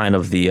that's kind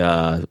of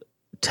the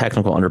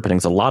technical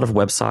underpinnings. A lot of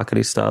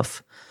WebSockety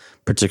stuff,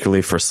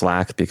 particularly for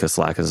Slack, because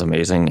Slack is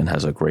amazing and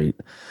has a great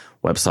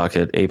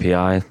WebSocket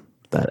API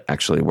that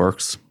actually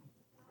works,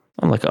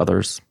 unlike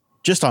others.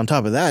 Just on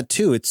top of that,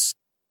 too, it's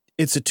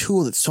a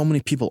tool that so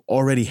many people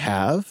already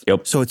have.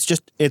 Yep. So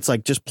it's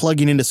like just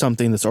plugging into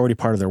something that's already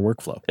part of their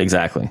workflow.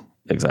 Exactly.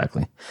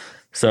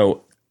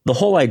 So the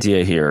whole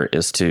idea here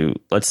is to,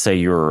 let's say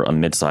you're a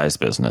mid-sized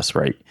business,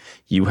 right?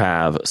 You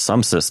have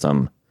some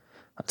system,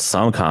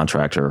 some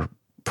contractor,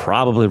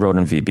 probably wrote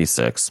in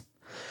VB6,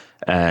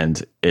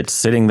 and it's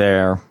sitting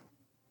there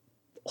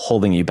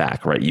holding you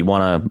back, right? You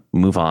want to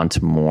move on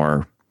to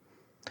more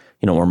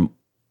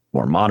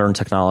modern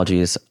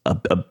technologies.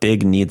 A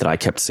big need that I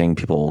kept seeing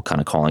people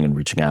kind of calling and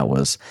reaching out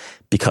was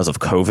because of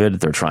COVID,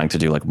 they're trying to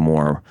do like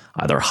more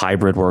either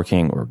hybrid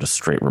working or just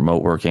straight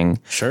remote working.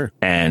 Sure.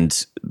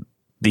 And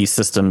these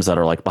systems that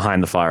are like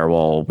behind the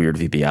firewall, weird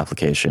VB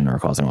application are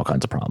causing all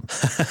kinds of problems.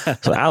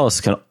 So Alice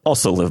can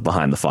also live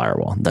behind the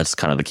firewall. That's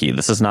kind of the key.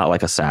 This is not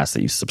like a SaaS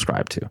that you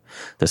subscribe to.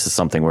 This is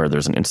something where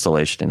there's an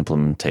installation and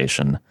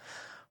implementation.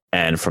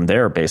 And from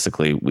there,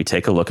 basically, we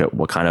take a look at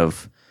what kind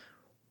of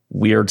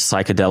weird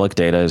psychedelic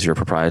data is your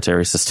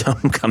proprietary system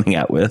coming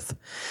out with.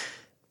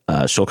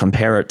 She'll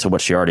compare it to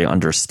what she already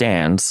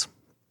understands,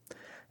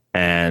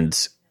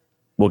 and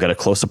we'll get a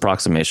close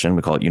approximation.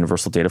 We call it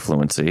universal data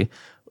fluency.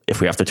 If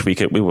we have to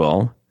tweak it, we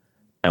will,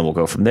 and we'll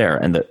go from there.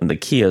 And the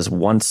key is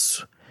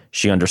once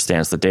she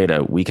understands the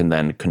data, we can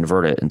then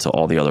convert it into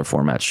all the other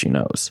formats she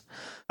knows.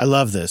 I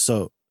love this.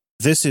 So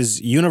this is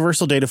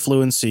universal data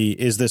fluency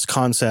is this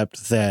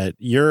concept that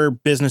your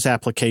business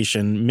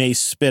application may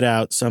spit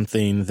out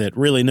something that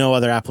really no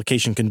other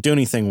application can do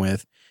anything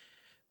with,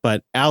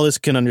 but Alice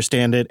can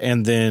understand it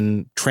and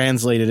then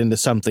translate it into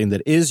something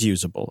that is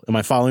usable. Am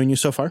I following you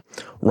so far?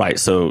 Right.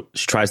 So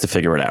she tries to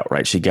figure it out,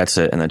 right? She gets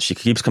it and then she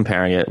keeps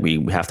comparing it.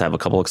 We have to have a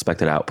couple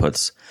expected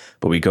outputs,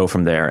 but we go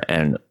from there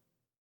and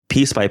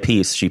piece by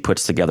piece, she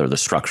puts together the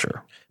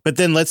structure. But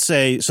then let's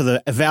say, so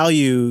the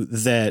value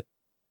that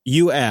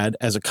you add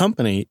as a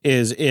company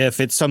is if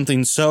it's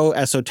something so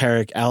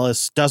esoteric,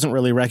 Alice doesn't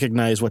really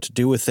recognize what to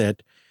do with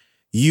it,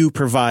 you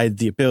provide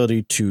the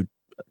ability to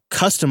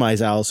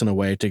customize Alice in a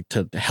way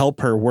to help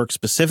her work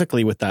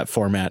specifically with that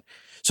format.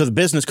 So the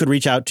business could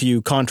reach out to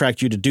you,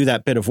 contract you to do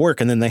that bit of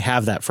work, and then they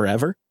have that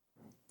forever?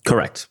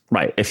 Correct.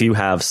 Right. If you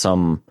have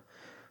some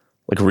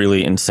like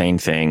really insane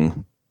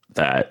thing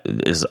that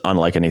is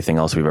unlike anything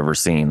else we've ever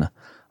seen,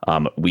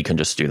 we can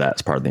just do that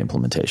as part of the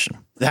implementation.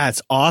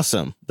 That's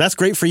awesome. That's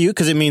great for you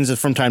because it means that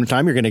from time to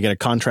time you're going to get a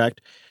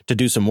contract to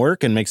do some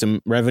work and make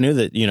some revenue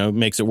that,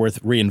 makes it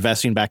worth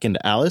reinvesting back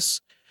into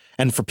Alice.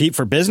 And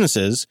for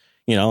businesses,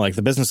 like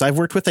the business I've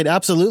worked with, they'd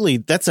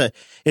absolutely, it's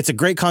a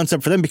great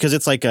concept for them because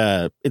it's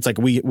like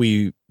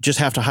we just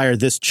have to hire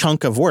this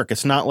chunk of work.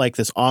 It's not like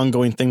this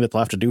ongoing thing that they'll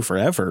have to do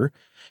forever.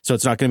 So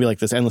it's not going to be like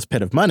this endless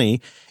pit of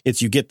money.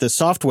 It's you get this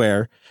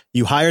software,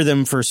 you hire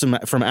them for some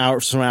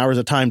hours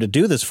of time to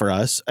do this for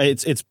us.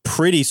 It's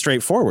pretty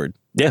straightforward.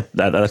 Yeah,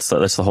 that's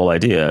the whole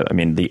idea. I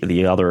mean,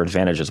 the other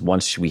advantage is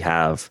once we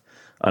have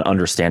an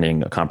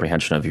understanding, a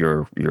comprehension of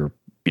your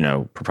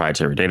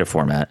proprietary data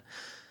format,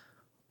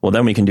 well,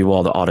 then we can do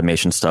all the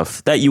automation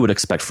stuff that you would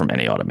expect from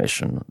any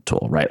automation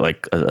tool, right?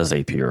 Like a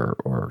Zapier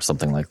or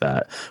something like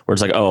that, where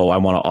it's like, oh, I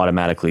want to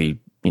automatically,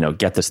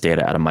 get this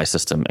data out of my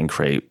system and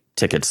create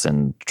tickets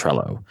in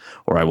Trello,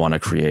 or I want to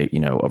create,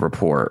 a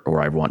report, or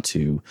I want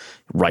to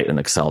write an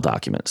Excel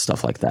document,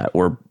 stuff like that,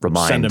 or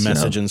send a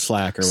message in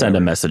Slack, or send a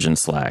message in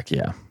Slack,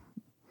 yeah,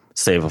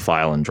 save a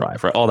file in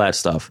Drive, right? All that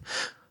stuff.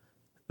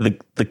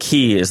 The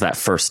key is that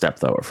first step,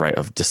 though, right,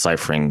 of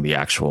deciphering the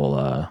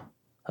actual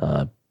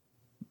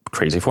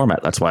crazy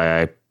format. That's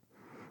why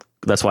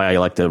I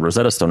like the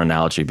Rosetta Stone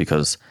analogy,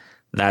 because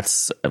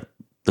this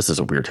is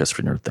a weird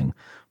history nerd thing,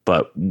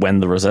 But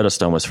when the Rosetta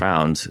Stone was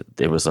found,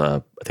 it was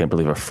I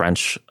believe a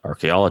French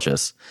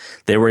archaeologist.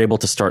 They were able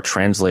to start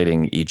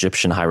translating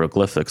Egyptian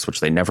hieroglyphics, which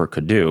they never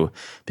could do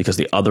because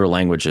the other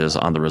languages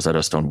on the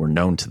Rosetta Stone were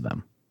known to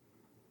them.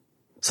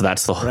 So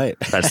that's the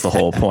that's the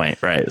whole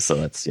point, right? So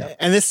that's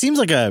And it seems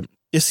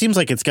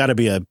like it's got to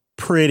be a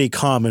pretty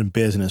common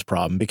business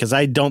problem, because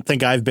I don't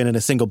think I've been in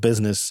a single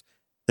business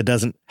that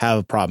doesn't have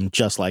a problem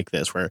just like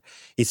this, where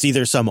it's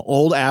either some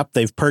old app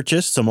they've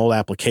purchased, some old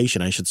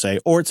application, I should say,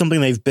 or it's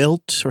something they've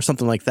built or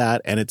something like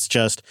that. And it's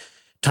just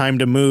time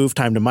to move,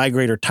 time to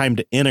migrate, or time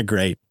to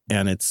integrate.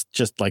 And it's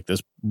just like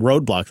this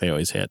roadblock they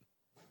always hit.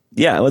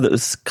 Yeah, well,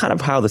 it's kind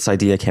of how this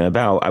idea came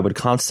about. I would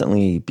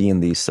constantly be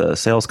in these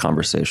sales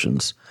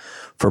conversations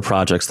for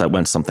projects that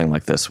went something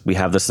like this. We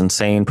have this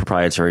insane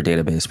proprietary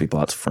database we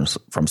bought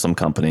from some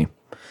company.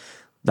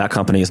 That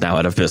company is now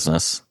out of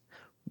business.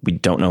 We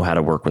don't know how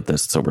to work with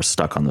this, so we're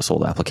stuck on this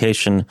old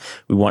application.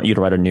 We want you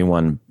to write a new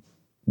one.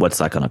 What's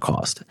that going to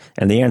cost?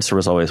 And the answer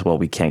was always, well,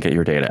 we can't get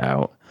your data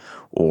out,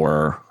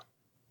 or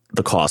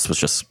the cost was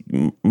just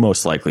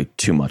most likely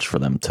too much for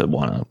them to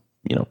want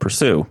to,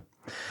 pursue.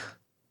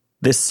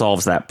 This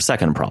solves that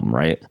second problem,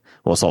 right?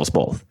 Well, it solves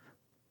both.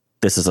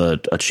 This is a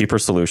cheaper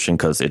solution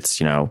because it's,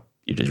 you're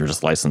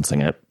just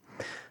licensing it.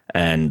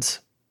 And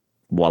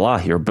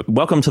voila,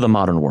 welcome to the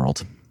modern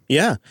world.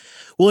 Yeah.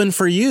 Well, and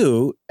for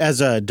you as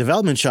a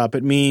development shop,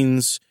 it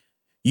means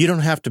you don't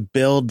have to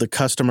build the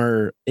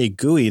customer a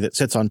GUI that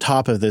sits on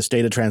top of this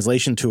data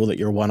translation tool that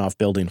you're one-off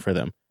building for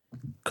them.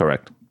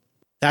 Correct.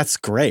 That's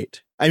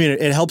great. I mean,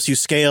 it helps you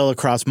scale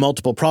across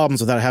multiple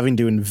problems without having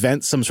to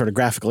invent some sort of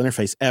graphical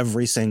interface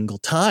every single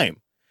time.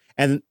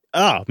 And,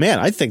 oh, man,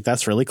 I think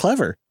that's really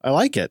clever. I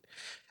like it.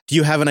 Do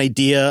you have an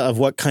idea of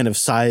what kind of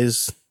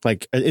size?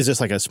 Like, is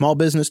this like a small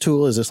business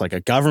tool? Is this like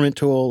a government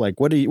tool? Like,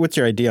 what's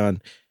your idea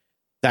on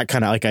that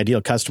kind of like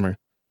ideal customer?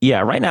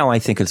 Yeah, right now I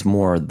think it's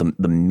more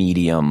the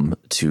medium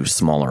to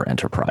smaller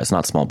enterprise,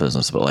 not small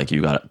business, but like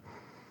you got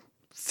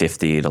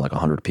 50 to like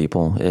 100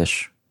 people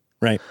ish.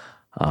 Right.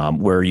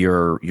 Where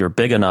you're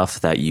big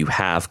enough that you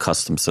have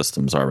custom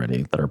systems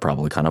already that are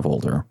probably kind of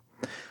older.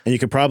 And you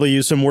could probably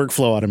use some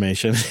workflow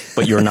automation.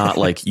 But you're not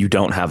like, you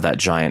don't have that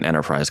giant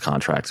enterprise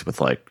contract with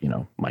like,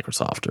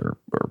 Microsoft or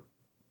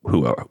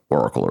whoever,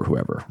 Oracle or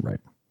whoever, right?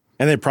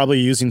 And they're probably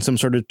using some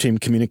sort of team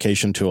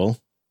communication tool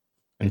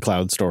and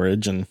cloud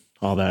storage and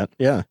all that.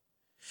 Yeah.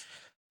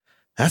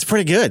 That's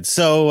pretty good.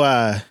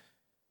 So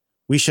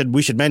we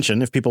should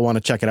mention, if people want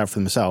to check it out for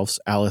themselves,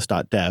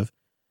 alice.dev,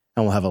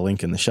 and we'll have a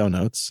link in the show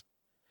notes.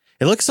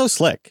 It looks so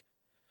slick.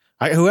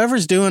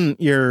 Whoever's doing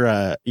your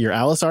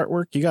Alice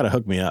artwork, you got to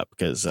hook me up,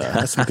 because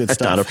that's some good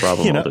stuff. Not a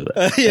problem. I'll do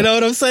that. You know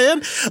what I'm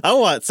saying? I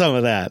want some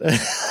of that.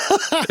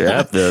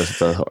 Yeah,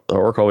 the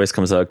work always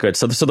comes out good.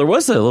 So there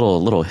was a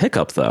little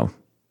hiccup though.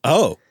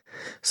 Oh.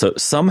 So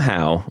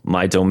somehow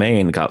my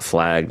domain got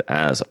flagged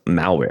as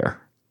malware.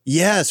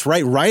 Yes,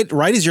 right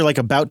as you're like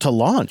about to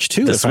launch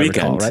too. This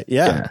weekend, right?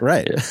 Yeah,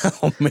 right. Yeah.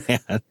 Oh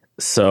man.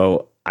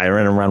 So I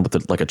ran around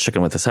with like a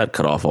chicken with his head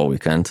cut off all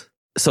weekend.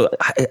 So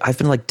I've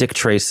been like Dick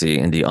Tracy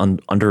in the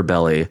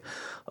underbelly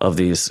of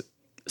these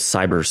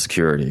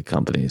cybersecurity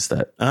companies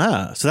that.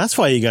 So that's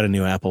why you got a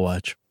new Apple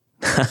Watch.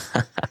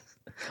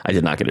 I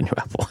did not get a new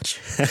Apple Watch.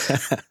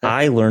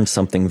 I learned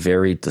something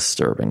very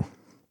disturbing.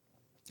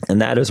 And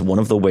that is one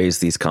of the ways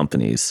these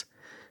companies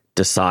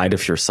decide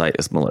if your site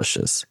is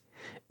malicious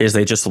is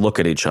they just look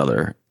at each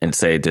other and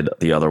say, did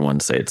the other one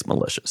say it's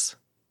malicious?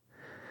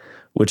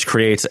 Which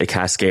creates a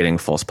cascading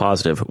false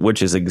positive,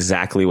 which is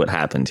exactly what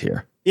happened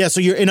here. Yeah.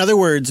 So in other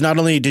words, not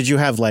only did you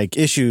have like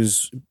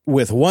issues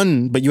with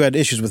one, but you had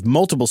issues with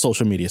multiple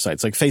social media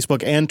sites, like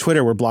Facebook and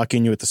Twitter were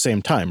blocking you at the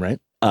same time, right?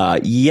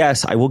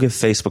 Yes. I will give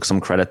Facebook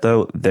some credit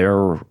though.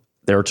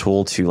 Their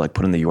tool to like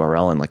put in the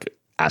URL and like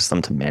ask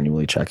them to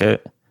manually check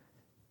it.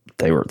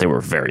 They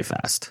were very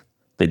fast.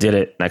 They did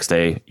it. Next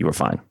day, you were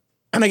fine.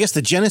 And I guess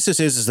the genesis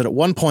is that at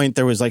one point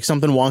there was like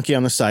something wonky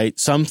on the site,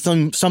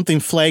 something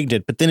flagged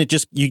it, but then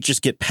you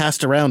just get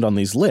passed around on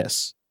these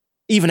lists,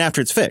 even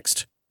after it's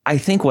fixed. I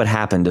think what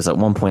happened is at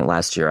one point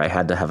last year, I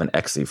had to have an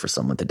exe for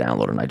someone to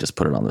download, and I just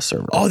put it on the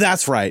server. Oh,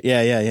 that's right.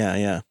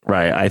 Yeah.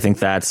 Right. I think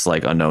that's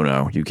like a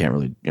no-no. You're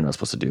not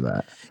supposed to do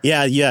that.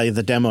 Yeah.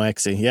 The demo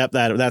exe. Yep,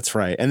 that's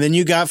right. And then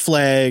you got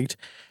flagged,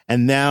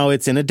 and now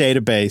it's in a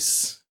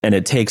database. And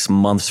it takes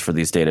months for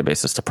these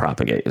databases to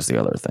propagate is the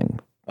other thing.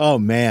 Oh,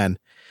 man.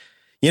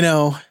 You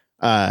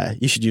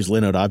should use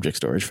Linode object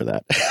storage for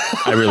that.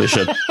 I really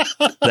should.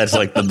 That's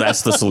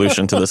the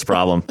solution to this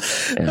problem.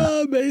 Yeah.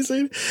 Oh,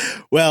 amazing.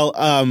 Well,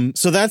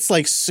 so that's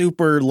like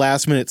super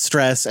last minute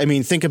stress. I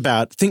mean, think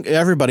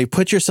everybody,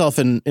 put yourself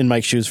in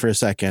Mike's shoes for a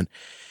second.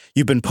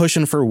 You've been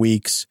pushing for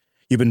weeks.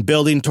 You've been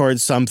building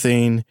towards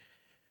something.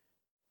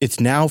 It's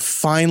now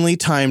finally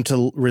time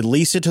to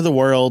release it to the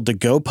world, to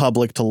go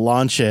public, to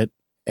launch it.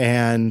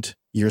 And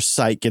your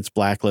site gets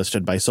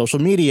blacklisted by social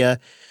media,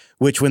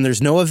 which when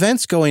there's no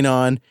events going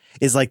on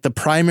is like the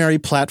primary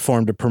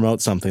platform to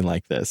promote something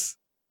like this.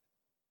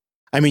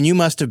 I mean, you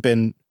must have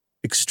been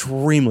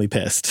extremely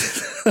pissed.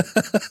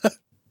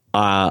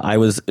 I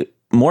was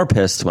more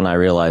pissed when I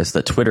realized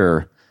that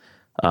Twitter,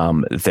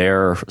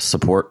 their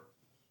support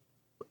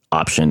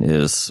option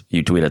is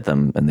you tweet at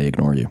them and they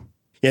ignore you.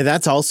 Yeah,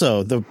 that's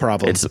also the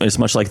problem. It's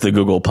much like the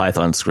Google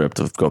Python script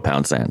of go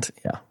 £.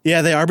 Yeah.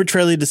 Yeah, they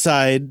arbitrarily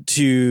decide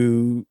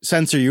to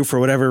censor you for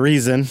whatever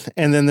reason,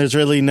 and then there's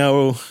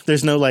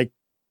no like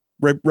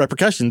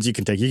repercussions you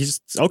can take. You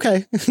just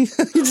okay, you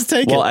just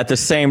take it. Well, at the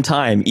same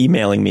time,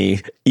 emailing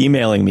me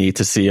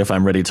to see if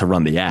I'm ready to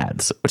run the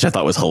ads, which I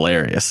thought was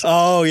hilarious.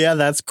 Oh yeah,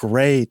 that's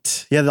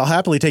great. Yeah, they'll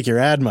happily take your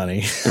ad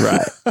money.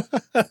 Right.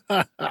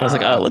 I was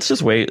like, let's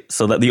just wait.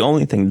 So that the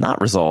only thing not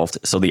resolved.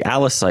 So the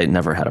Alice site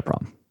never had a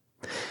problem.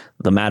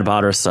 The Mad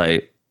Botter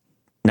site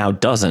now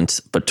doesn't,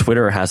 but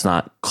Twitter has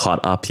not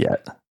caught up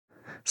yet.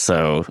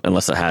 So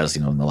unless it has,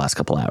 in the last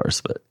couple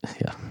hours, but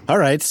yeah. All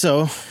right.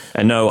 So,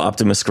 and no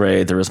Optimus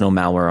grade. There is no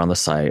malware on the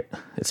site.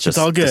 It's just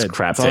all good. This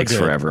crap takes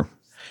forever.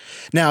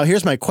 Now,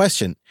 here's my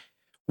question.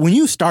 When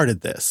you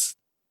started this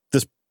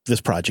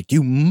project,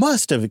 you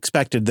must have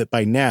expected that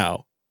by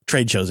now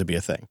trade shows would be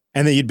a thing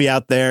and that you'd be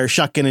out there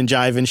shucking and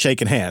jiving,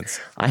 shaking hands.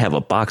 I have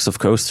a box of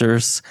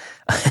coasters.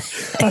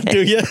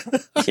 Do you?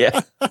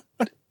 Yeah.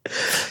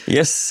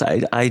 Yes,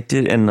 I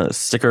did. And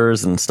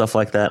stickers and stuff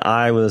like that.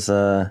 I was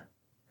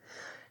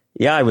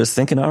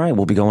thinking, all right,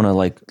 we'll be going to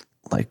like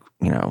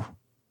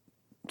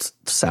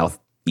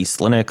Southeast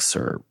Linux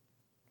or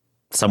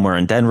somewhere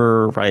in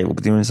Denver, right? We'll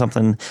be doing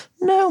something.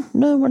 No,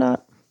 we're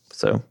not.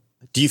 So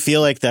do you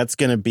feel like that's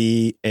going to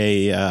be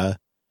an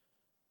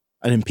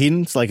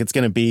impedance? Like it's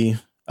going to be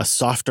a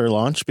softer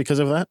launch because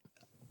of that?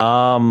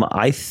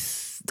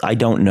 I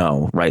don't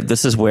know. Right.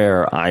 This is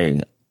where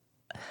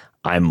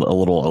I'm a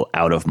little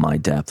out of my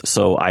depth.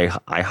 So I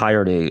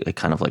hired a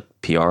kind of like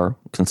PR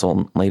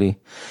consultant lady.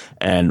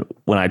 And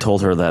when I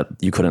told her that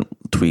you couldn't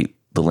tweet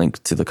the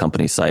link to the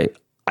company site,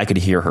 I could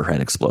hear her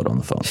head explode on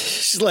the phone.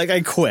 She's like, I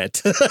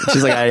quit.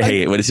 She's like, I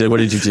hate it. What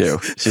did you do?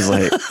 She's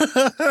like,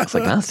 I was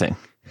like, nothing.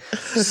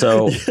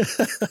 So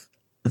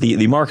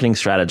the marketing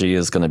strategy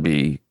is going to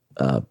be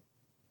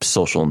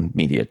social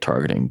media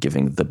targeting,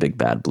 giving the Big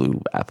Bad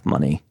Blue app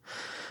money.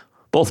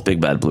 Both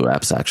Big Bad Blue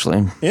apps,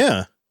 actually.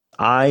 Yeah.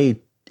 I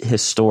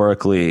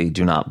historically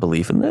do not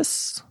believe in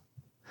this.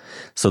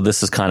 So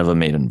this is kind of a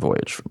maiden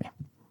voyage for me.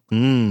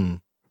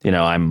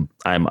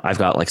 I've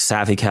got like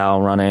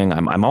SavvyCal running.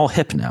 I'm all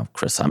hip now,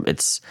 Chris.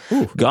 It's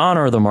gone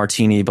are the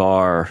martini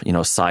bar,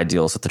 side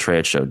deals at the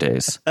trade show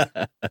days.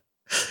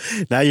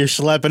 Now you're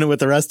schlepping it with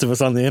the rest of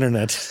us on the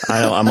internet.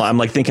 I'm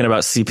like thinking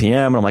about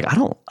CPM and I'm like, I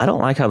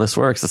don't like how this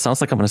works. It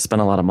sounds like I'm going to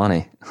spend a lot of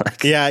money.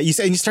 Yeah. You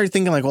start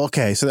thinking like, well,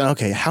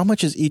 okay, how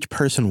much is each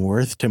person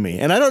worth to me?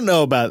 And I don't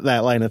know about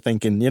that line of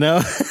thinking,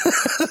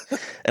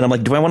 And I'm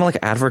like, do I want to like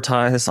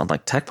advertise on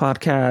like tech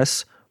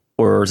podcasts,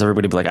 or does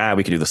everybody be like,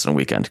 we could do this in a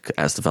weekend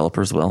as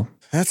developers will?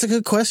 That's a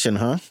good question,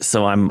 huh?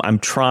 So I'm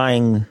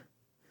trying.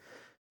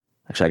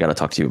 Actually, I got to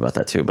talk to you about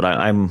that too, but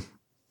I'm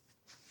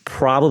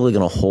probably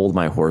going to hold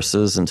my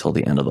horses until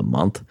the end of the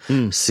month,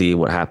 see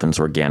what happens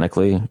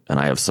organically. And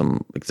I have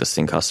some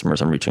existing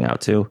customers I'm reaching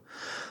out to.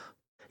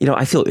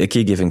 I feel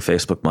icky giving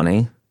Facebook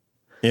money.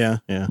 Yeah,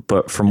 yeah.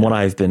 But from what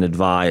I've been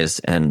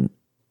advised, and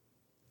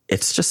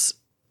it's just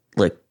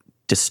like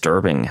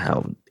disturbing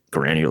how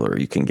granular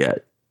you can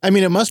get. I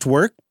mean, it must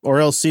work, or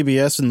else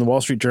CBS and the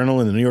Wall Street Journal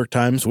and the New York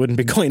Times wouldn't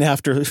be going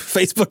after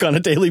Facebook on a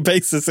daily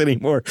basis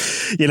anymore.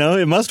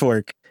 It must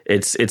work.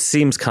 It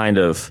seems kind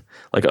of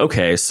like,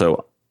 okay,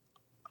 so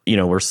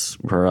we're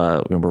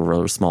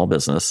a small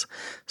business,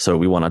 so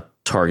we want to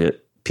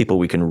target people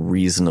we can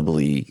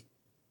reasonably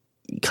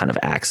kind of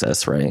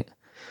access, right?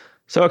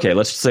 So, okay,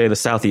 let's say the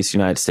Southeast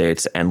United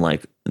States and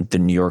like the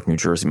New York, New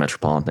Jersey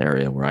metropolitan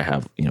area where I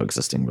have,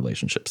 existing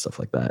relationships, stuff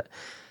like that.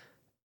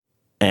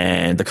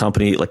 And the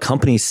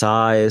company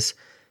size,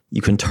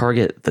 you can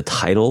target the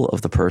title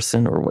of the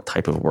person or what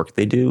type of work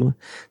they do.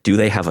 Do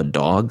they have a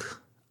dog?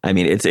 I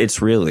mean, it's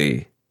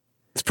pretty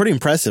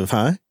impressive,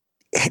 huh?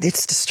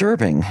 It's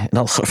disturbing in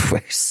a lot of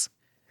ways.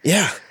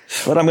 Yeah.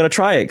 But I'm going to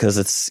try it because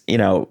it's,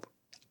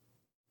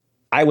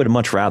 I would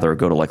much rather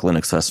go to like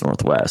Linux Fest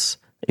Northwest,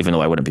 even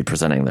though I wouldn't be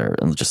presenting there,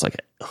 and just like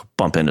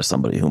bump into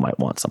somebody who might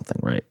want something,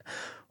 right?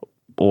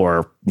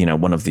 Or,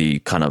 one of the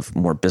kind of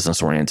more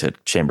business oriented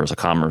Chambers of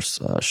Commerce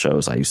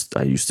shows I used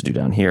to do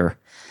down here.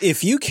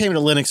 If you came to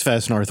Linux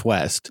Fest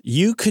Northwest,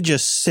 you could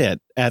just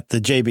sit at the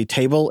JB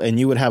table and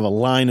you would have a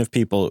line of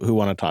people who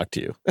want to talk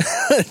to you.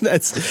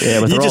 But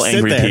they're all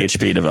angry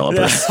PHP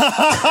developers.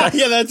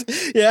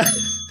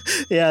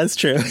 That's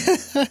true.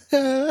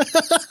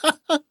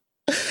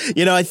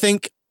 I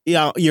think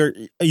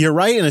you're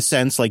right in a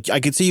sense. Like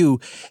I could see you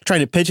trying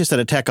to pitch us at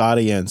a tech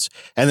audience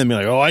and then be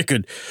like,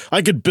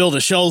 I could build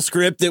a shell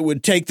script that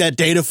would take that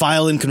data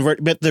file and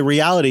convert. But the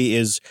reality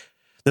is,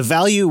 the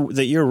value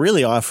that you're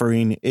really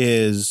offering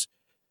is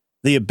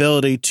the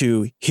ability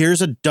to,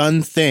 here's a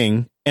done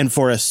thing, and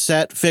for a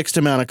set fixed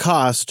amount of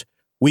cost,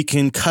 we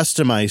can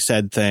customize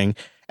said thing,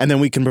 and then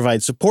we can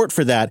provide support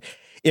for that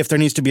if there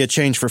needs to be a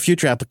change for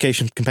future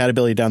application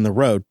compatibility down the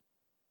road.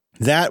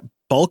 That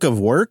bulk of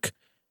work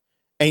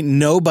ain't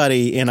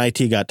nobody in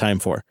IT got time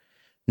for.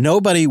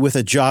 Nobody with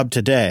a job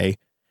today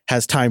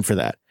has time for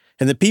that.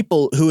 And the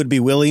people who would be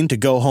willing to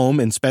go home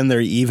and spend their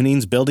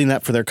evenings building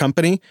that for their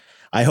company,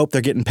 I hope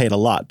they're getting paid a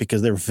lot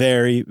because they're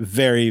very,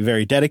 very,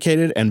 very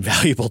dedicated and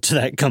valuable to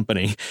that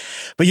company.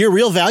 But your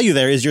real value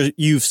there is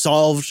you've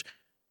solved,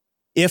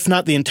 if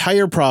not the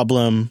entire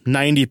problem,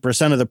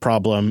 90% of the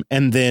problem.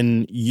 And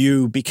then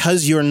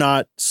because you're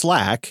not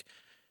Slack,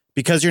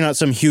 because you're not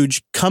some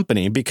huge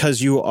company,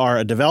 because you are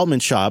a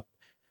development shop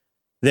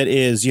that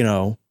is,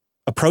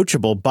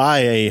 approachable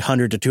by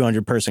 100 to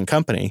 200 person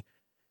company,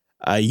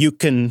 you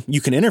can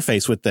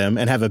interface with them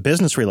and have a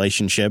business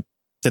relationship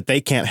that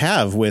they can't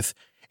have with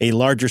a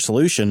larger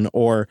solution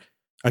or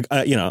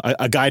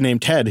a guy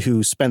named Ted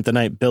who spent the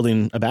night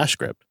building a bash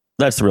script.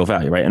 That's the real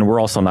value, right? And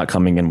we're also not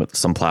coming in with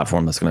some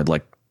platform that's going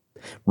to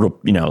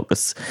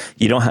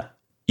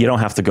you don't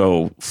have to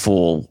go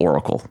full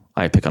Oracle.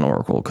 I pick on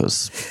Oracle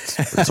because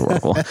it's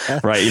Oracle,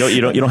 right?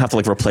 You don't have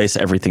to replace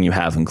everything you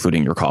have,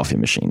 including your coffee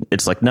machine.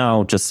 It's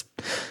no, just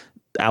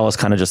Alice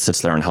kind of just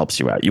sits there and helps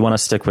you out. You want to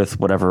stick with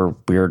whatever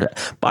weird.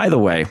 By the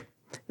way,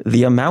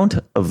 the amount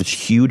of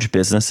huge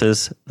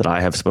businesses that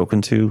I have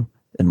spoken to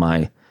in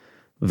my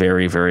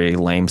very, very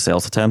lame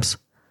sales attempts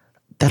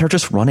that are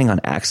just running on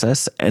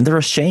Access and they're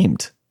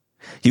ashamed.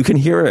 You can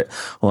hear it.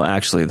 Well,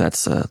 actually,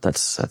 that's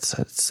Access.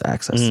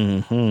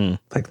 Mm-hmm.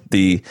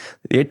 The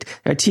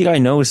IT guy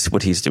knows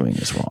what he's doing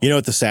is wrong. You know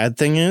what the sad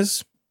thing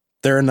is?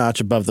 They're a notch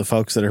above the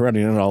folks that are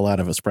running it all out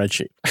of a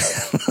spreadsheet.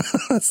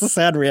 That's the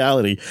sad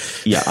reality.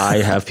 Yeah, I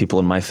have people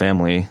in my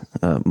family,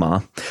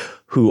 Ma,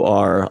 who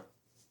are,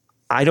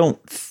 I don't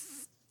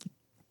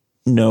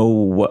know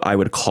what I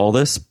would call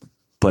this,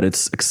 but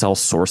it's Excel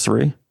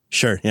sorcery.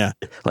 Sure, yeah.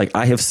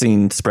 I have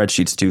seen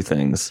spreadsheets do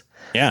things.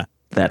 Yeah.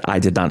 That I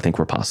did not think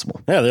were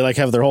possible. Yeah, they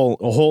have their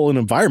whole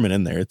environment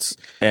in there.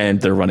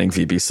 And they're running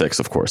VB6,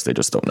 of course. They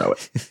just don't know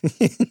it.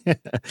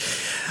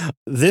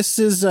 This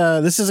is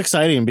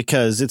exciting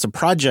because it's a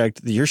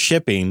project that you're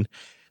shipping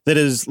that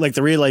is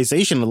the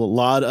realization of a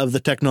lot of the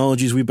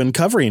technologies we've been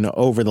covering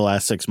over the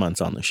last 6 months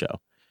on the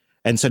show.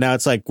 And so now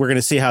it's we're going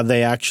to see how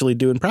they actually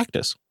do in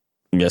practice.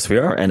 Yes, we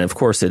are. And of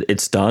course,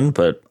 it's done,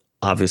 but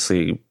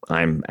obviously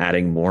I'm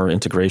adding more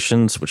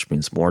integrations, which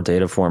means more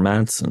data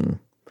formats, and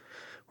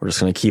we're just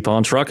going to keep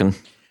on trucking.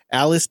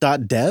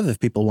 Alice.dev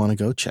if people want to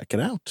go check it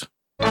out.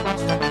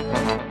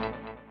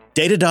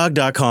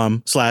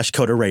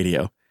 Datadog.com/Coder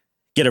Radio.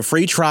 Get a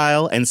free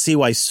trial and see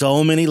why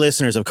so many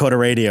listeners of Coder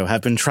Radio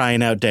have been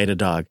trying out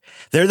Datadog.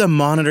 They're the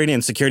monitoring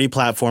and security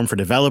platform for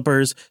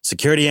developers,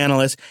 security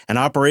analysts, and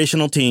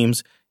operational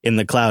teams in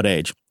the cloud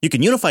age. You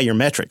can unify your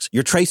metrics,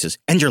 your traces,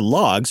 and your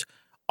logs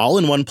all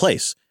in one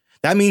place.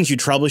 That means you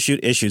troubleshoot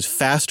issues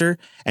faster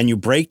and you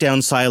break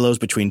down silos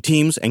between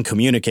teams and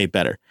communicate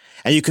better.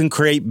 And you can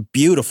create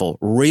beautiful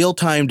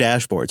real-time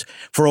dashboards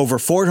for over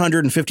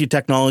 450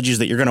 technologies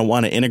that you're going to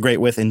want to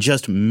integrate with in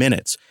just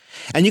minutes.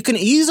 And you can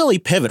easily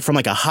pivot from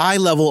a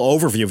high-level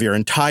overview of your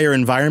entire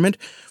environment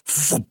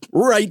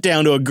right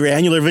down to a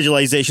granular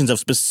visualizations of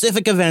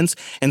specific events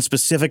and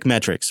specific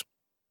metrics.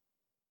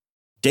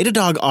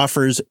 Datadog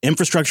offers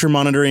infrastructure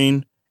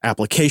monitoring,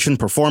 application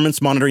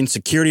performance monitoring,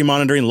 security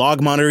monitoring,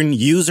 log monitoring,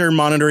 user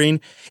monitoring.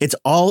 It's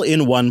all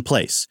in one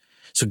place.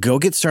 So go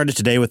get started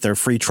today with their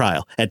free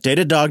trial at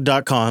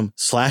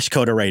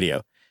datadog.com/Coder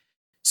Radio.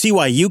 See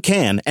why you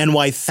can and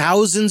why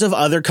thousands of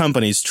other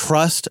companies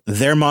trust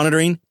their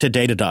monitoring to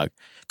Datadog.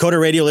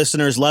 Coder Radio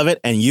listeners love it,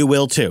 and you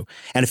will too.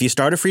 And if you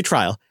start a free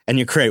trial and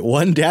you create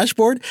one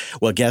dashboard,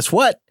 well, guess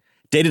what?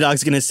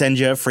 Datadog's going to send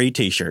you a free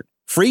t-shirt.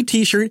 Free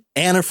t-shirt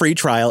and a free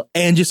trial,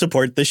 and you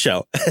support the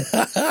show.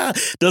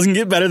 Doesn't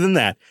get better than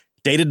that.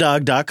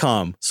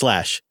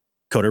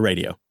 Datadog.com/Coder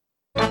Radio.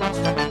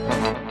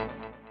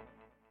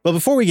 Well,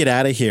 before we get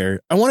out of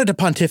here, I wanted to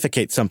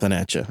pontificate something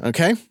at you,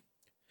 okay?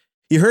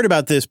 You heard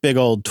about this big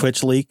old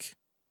Twitch leak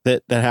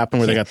that happened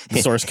where they got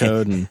the source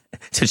code and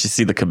Did you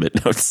see the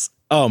commit notes?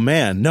 Oh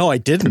man, no, I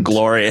didn't. They're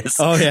glorious.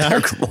 Oh yeah.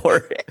 They're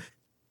glorious.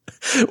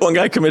 One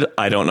guy committed,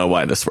 I don't know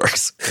why this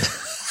works.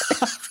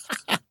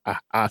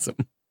 Awesome.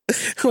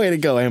 Way to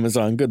go,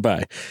 Amazon.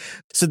 Goodbye.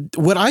 So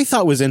what I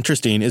thought was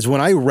interesting is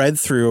when I read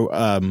through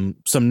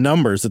some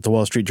numbers that the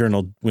Wall Street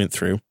Journal went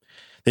through,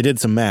 they did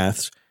some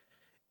maths.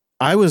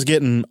 I was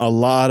getting a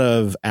lot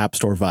of App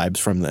Store vibes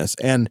from this.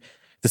 And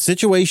the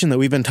situation that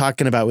we've been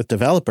talking about with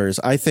developers,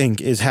 I think,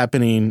 is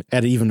happening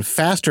at an even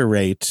faster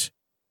rate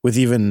with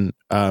even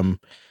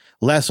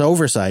less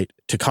oversight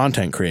to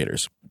content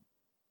creators.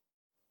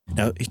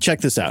 Now,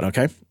 check this out,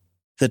 okay?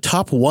 The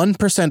top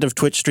 1% of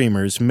Twitch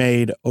streamers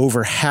made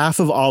over half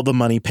of all the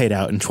money paid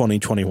out in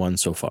 2021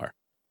 so far.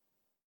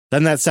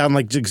 Doesn't that sound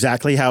like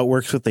exactly how it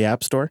works with the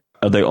App Store?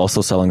 Are they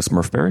also selling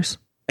Smurfberries?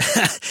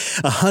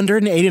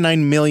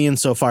 189 million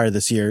so far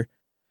this year,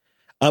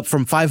 up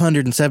from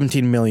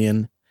 517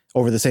 million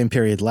over the same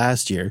period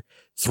last year.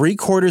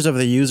 3/4 of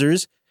the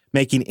users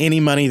making any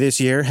money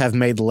this year have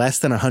made less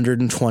than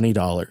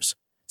 $120.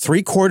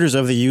 3/4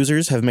 of the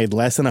users have made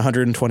less than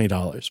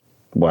 $120.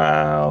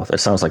 Wow, that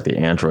sounds like the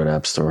Android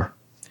App Store.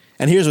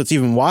 And here's what's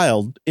even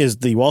wild is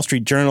the Wall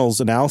Street Journal's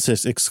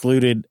analysis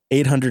excluded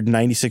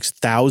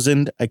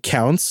 896,000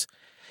 accounts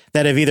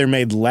that have either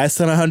made less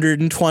than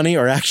 120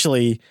 or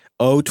actually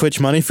owe Twitch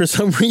money for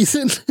some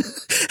reason.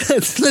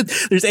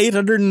 There's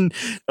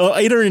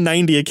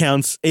 890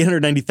 accounts,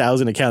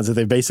 890,000 accounts that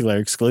they basically are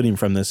excluding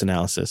from this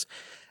analysis.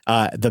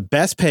 The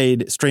best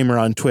paid streamer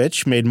on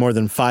Twitch made more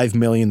than 5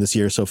 million this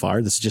year so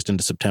far. This is just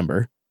into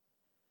September.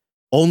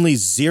 Only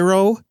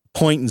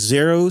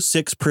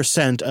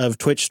 0.06% of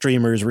Twitch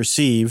streamers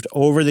received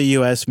over the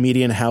U.S.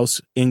 median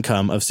house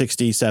income of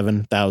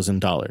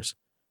 $67,000.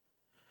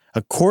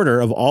 A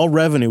quarter of all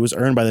revenue was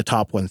earned by the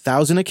top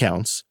 1,000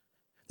 accounts.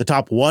 The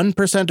top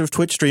 1% of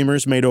Twitch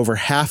streamers made over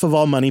half of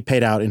all money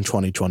paid out in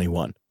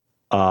 2021.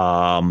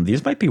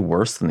 These might be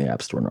worse than the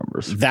App Store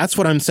numbers. That's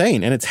what I'm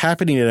saying. And it's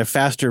happening at a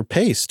faster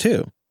pace,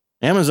 too.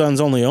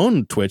 Amazon's only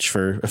owned Twitch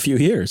for a few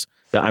years.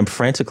 I'm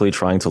frantically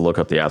trying to look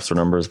up the App Store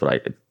numbers,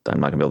 but I'm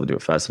not going to be able to do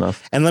it fast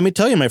enough. And let me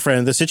tell you, my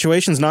friend, the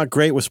situation's not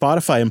great with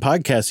Spotify and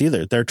podcasts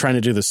either. They're trying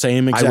to do the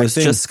same exact thing. I was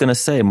just going to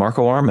say,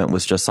 Marco Arment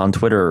was just on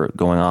Twitter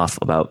going off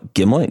about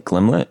Gimlet,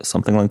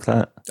 something like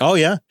that. Oh,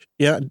 yeah.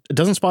 Yeah.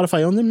 Doesn't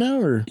Spotify own them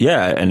now? Or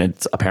yeah. And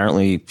it's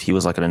apparently he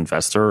was like an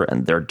investor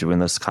and they're doing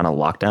this kind of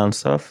lockdown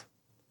stuff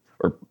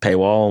or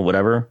paywall,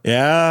 whatever.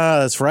 Yeah,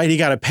 that's right. He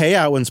got a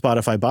payout when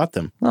Spotify bought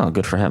them. Oh,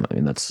 good for him. I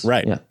mean, that's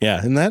right. Yeah.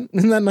 Isn't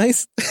that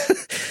nice?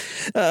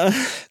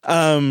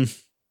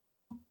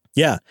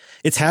 Yeah,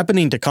 it's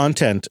happening to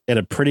content at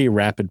a pretty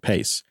rapid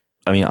pace.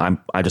 I mean,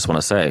 I just want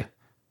to say,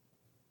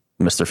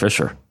 Mr.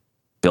 Fisher,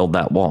 build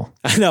that wall.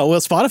 I know. Well,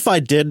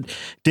 Spotify did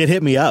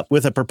hit me up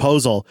with a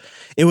proposal.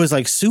 It was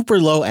like super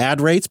low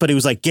ad rates, but it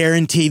was like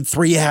guaranteed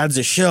 3 ads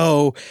a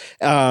show.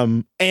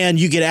 And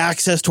you get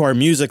access to our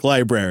music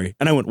library.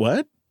 And I went,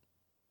 what?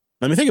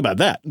 Let me think about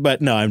that.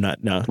 But no, I'm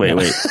not. No.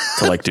 Wait.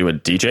 To like do a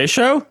DJ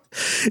show?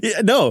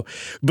 Yeah, no,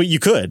 but you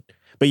could.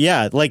 But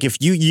yeah, like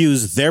if you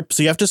use so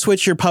you have to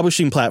switch your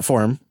publishing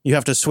platform, you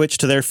have to switch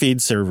to their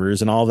feed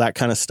servers and all that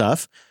kind of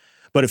stuff.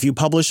 But if you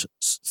publish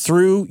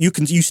through,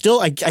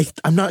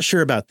 I'm not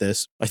sure about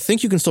this. I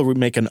think you can still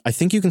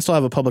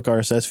have a public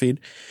RSS feed,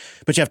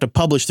 but you have to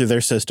publish through their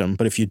system.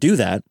 But if you do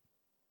that,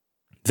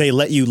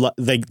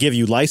 they give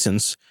you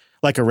license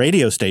like a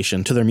radio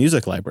station to their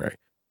music library.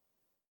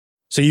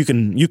 So you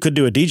could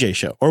do a DJ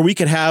show, or we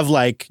could have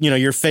like,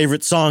 your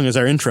favorite song as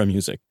our intro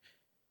music,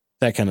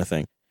 that kind of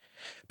thing.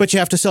 But you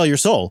have to sell your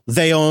soul.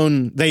 They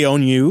own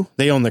you.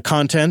 They own the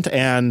content,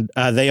 and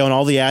they own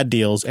all the ad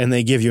deals, and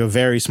they give you a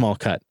very small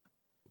cut.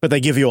 But they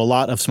give you a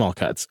lot of small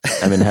cuts.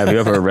 I mean, have you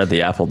ever read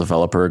the Apple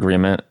Developer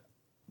Agreement?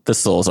 This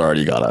soul's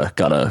already got a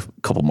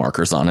couple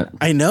markers on it.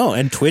 I know,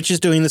 and Twitch is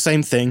doing the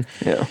same thing.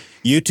 Yeah,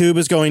 YouTube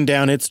is going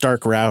down its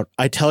dark route.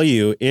 I tell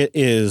you, it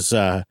is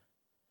the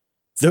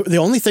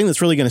only thing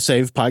that's really going to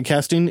save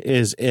podcasting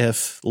is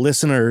if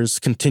listeners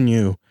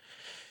continue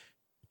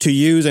to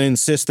use and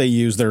insist they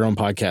use their own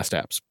podcast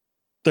apps,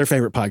 their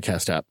favorite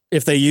podcast app.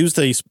 If they use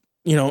these,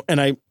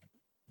 and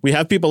we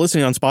have people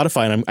listening on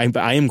Spotify, and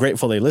I am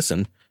grateful they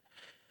listen,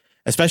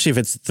 especially if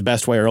it's the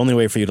best way or only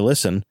way for you to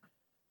listen.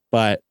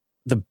 But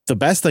the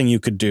best thing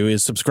you could do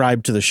is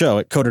subscribe to the show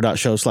at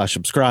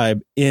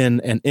coder.show/subscribe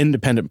in an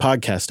independent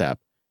podcast app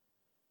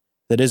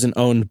that isn't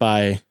owned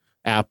by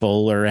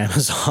Apple or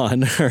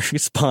Amazon or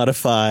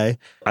Spotify.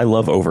 I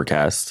love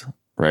Overcast.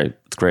 Right.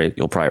 It's great.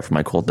 You'll pry it from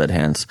my cold, dead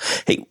hands.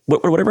 Hey,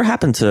 whatever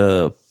happened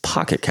to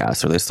Pocket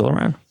Cast? Are they still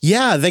around?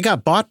 Yeah, they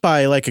got bought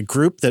by like a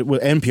group that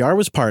NPR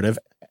was part of,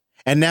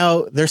 and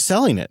now they're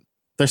selling it.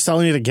 They're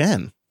selling it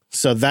again.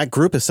 So that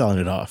group is selling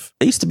it off.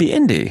 They used to be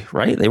indie,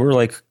 right? They were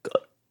like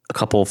a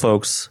couple of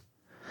folks.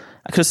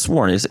 I could have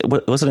sworn,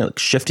 wasn't it like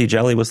Shifty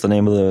Jelly was the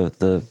name of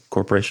the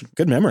corporation?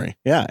 Good memory.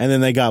 Yeah. And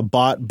then they got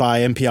bought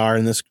by NPR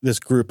and this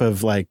group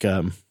of like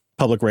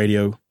public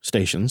radio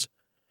stations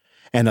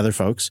and other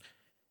folks.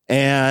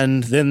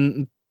 And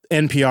then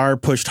NPR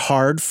pushed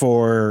hard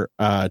for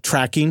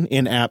tracking,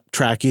 in-app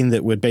tracking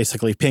that would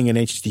basically ping an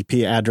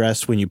HTTP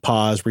address when you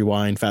pause,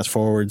 rewind, fast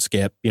forward,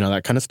 skip,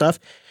 that kind of stuff,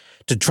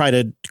 to try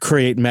to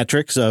create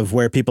metrics of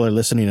where people are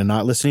listening and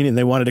not listening. And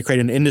they wanted to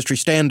create an industry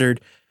standard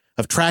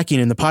of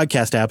tracking in the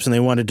podcast apps, and they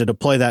wanted to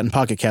deploy that in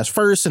Pocket Cast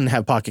first and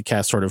have Pocket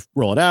Cast sort of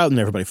roll it out, and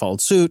everybody followed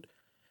suit.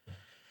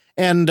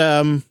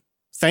 And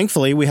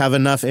thankfully, we have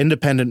enough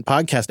independent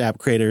podcast app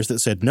creators that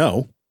said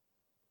no.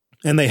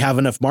 And they have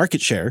enough market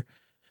share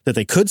that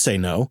they could say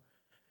no.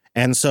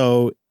 And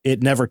so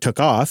it never took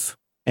off,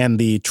 and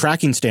the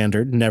tracking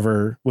standard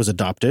never was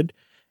adopted.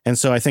 And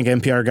so I think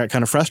NPR got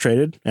kind of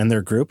frustrated and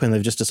their group, and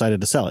they've just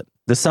decided to sell it.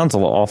 This sounds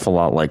an awful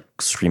lot like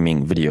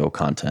streaming video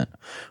content,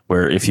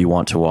 where if you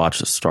want to watch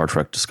Star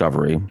Trek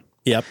Discovery,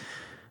 yep,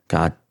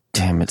 God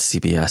damn it,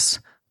 CBS.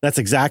 That's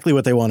exactly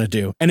what they want to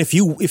do. And if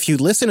you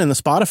listen in the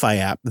Spotify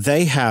app,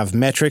 they have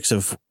metrics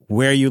of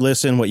where you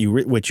listen, what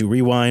you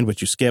rewind, what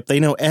you skip. They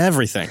know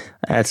everything.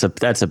 That's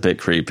a bit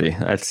creepy.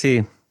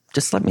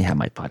 Just let me have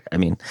my podcast. I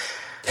mean,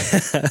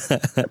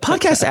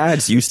 podcast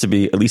ads used to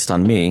be, at least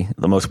on me,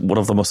 one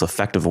of the most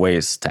effective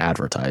ways to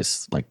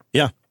advertise. Like,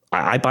 yeah,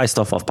 I buy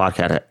stuff off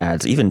podcast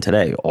ads even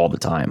today all the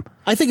time.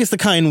 I think it's the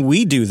kind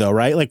we do though,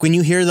 right? Like when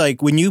you hear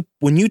when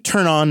you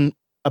turn on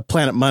a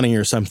Planet Money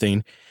or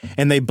something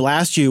and they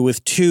blast you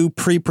with 2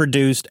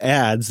 pre-produced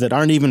ads that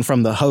aren't even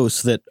from the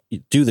hosts that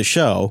do the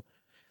show,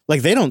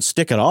 like they don't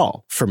stick at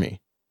all for me.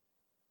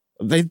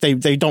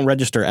 They don't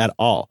register at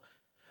all.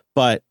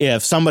 But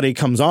if somebody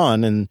comes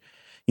on and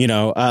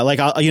at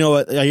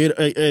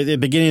the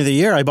beginning of the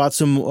year, I bought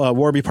some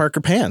Warby Parker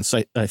pants.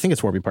 I think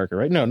it's Warby Parker,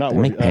 right? No, not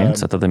Warby. They make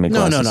pants? I thought they make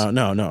glasses.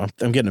 No.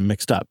 I'm getting them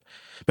mixed up.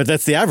 But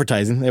that's the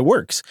advertising. It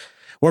works.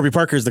 Warby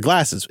Parker is the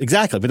glasses.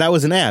 Exactly. But that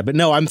was an ad. But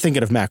no, I'm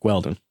thinking of Mack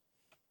Weldon.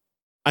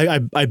 I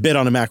bid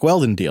on a Mack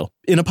Weldon deal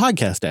in a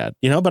podcast ad,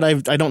 but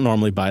I don't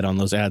normally buy it on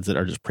those ads that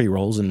are just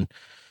pre-rolls and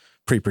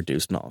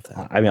pre-produced and all of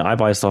that. I mean, I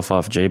buy stuff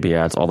off JB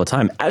ads all the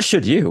time, as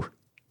should you.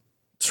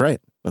 That's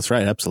right.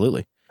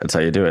 Absolutely. That's how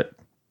you do it.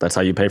 That's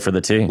how you pay for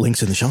the tea.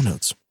 Links in the show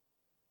notes.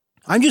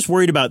 I'm just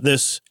worried about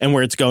this and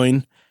where it's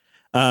going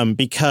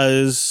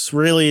because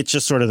really it's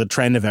just sort of the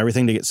trend of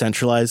everything to get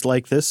centralized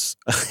like this.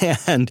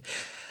 And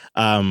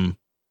I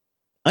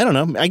don't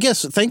know. I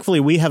guess thankfully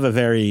we have a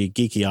very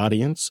geeky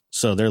audience,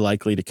 so they're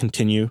likely to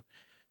continue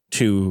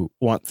to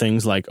want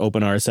things like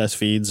open RSS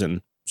feeds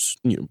and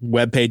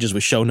web pages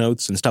with show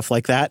notes and stuff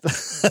like that.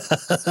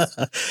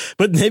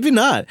 But maybe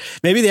not.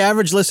 Maybe the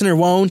average listener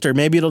won't, or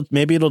maybe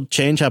it'll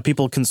change how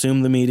people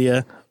consume the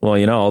media. Well,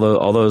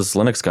 all those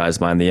Linux guys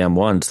buying the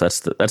M1s,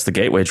 that's the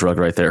gateway drug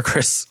right there,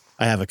 Chris.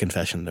 I have a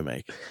confession to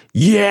make.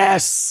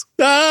 Yes.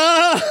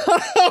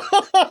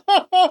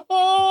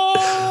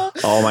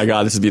 Oh my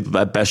God, this would be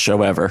the best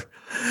show ever.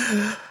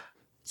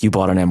 You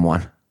bought an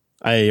M1.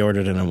 I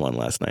ordered an M1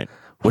 last night.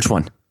 Which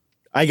one?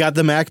 I got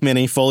the Mac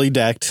Mini fully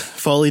decked.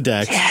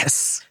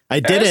 Yes. I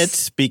did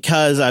it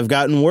because I've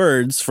gotten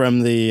words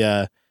from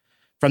the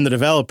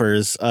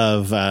developers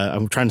of,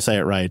 I'm trying to say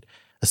it right,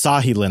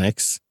 Asahi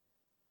Linux.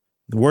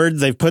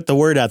 They've put the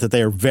word out that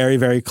they are very,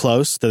 very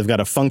close. They've got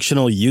a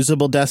functional,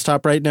 usable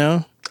desktop right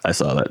now. I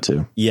saw that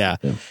too. Yeah.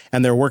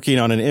 And they're working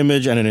on an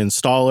image and an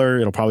installer.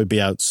 It'll probably be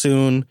out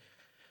soon.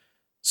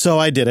 So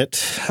I did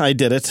it. I want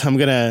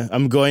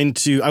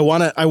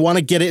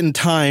to get it in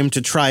time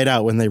to try it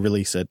out when they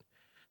release it.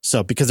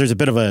 So because there's a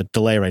bit of a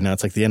delay right now,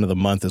 it's like the end of the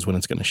month is when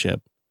it's going to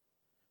ship.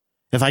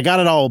 If I got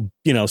it all,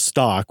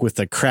 stock with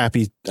the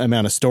crappy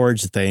amount of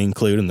storage that they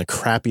include and the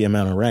crappy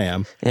amount of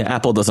RAM. Yeah,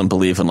 Apple doesn't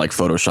believe in like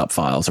Photoshop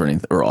files or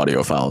anything, or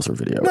audio files or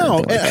video. No, or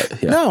anything like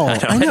that. Yeah. No,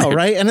 I know,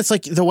 right? And it's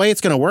like the way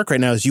it's going to work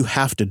right now is you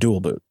have to dual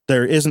boot.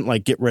 There isn't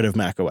like get rid of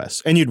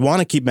macOS, and you'd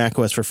want to keep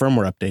macOS for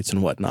firmware updates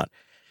and whatnot.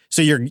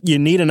 So you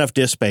need enough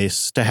disk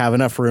space to have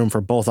enough room for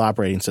both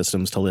operating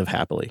systems to live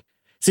happily.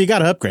 So you got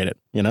to upgrade it,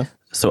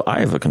 So I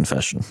have a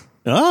confession.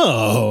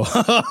 Oh,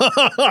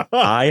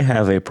 I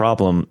have a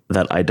problem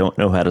that I don't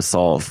know how to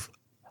solve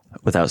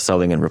without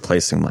selling and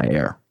replacing my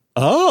Air.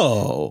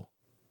 Oh,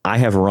 I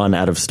have run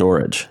out of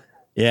storage.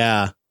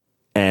 Yeah.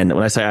 And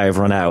when I say I have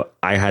run out,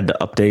 I had to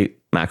update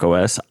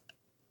macOS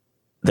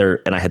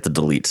there, and I had to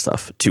delete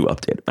stuff to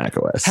update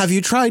macOS. Have you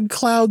tried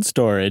cloud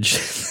storage?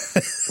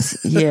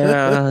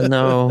 Yeah,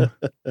 no.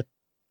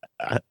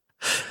 I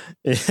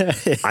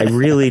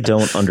really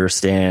don't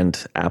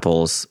understand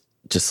Apple's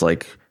just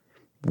like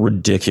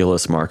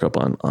ridiculous markup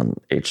on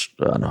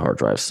hard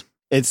drives.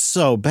 It's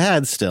so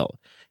bad still.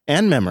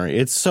 And memory.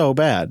 It's so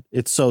bad.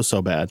 It's so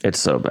bad. It's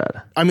so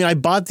bad. I mean, I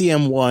bought the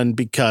M1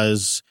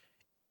 because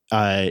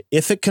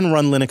if it can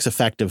run Linux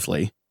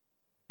effectively,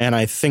 and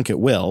I think it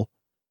will,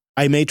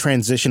 I may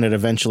transition it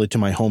eventually to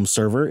my home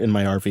server in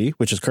my RV,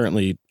 which is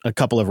currently a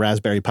couple of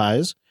Raspberry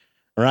Pis.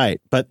 Right.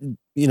 But,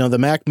 the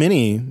Mac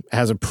Mini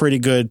has a pretty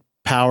good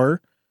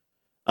power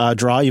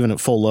draw, even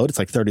at full load. It's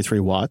like 33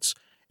 watts.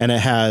 And it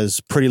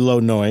has pretty low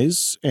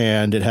noise,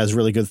 and it has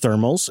really good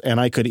thermals. And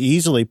I could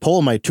easily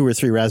pull my 2 or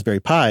 3 Raspberry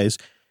Pis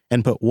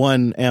and put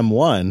one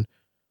M1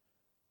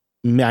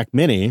 Mac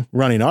Mini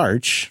running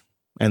Arch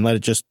and let it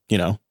just,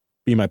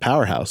 be my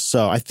powerhouse.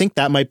 So I think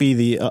that might be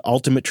the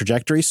ultimate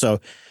trajectory. So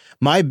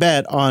my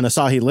bet on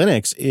Asahi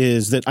Linux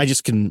is that I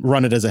just can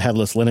run it as a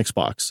headless Linux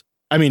box.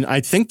 I mean, I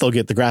think they'll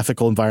get the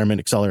graphical environment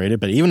accelerated,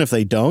 but even if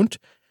they don't,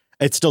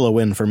 it's still a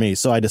win for me.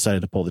 So I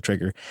decided to pull the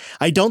trigger.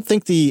 I don't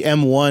think the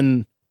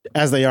M1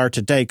 as they are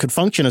today could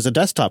function as a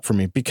desktop for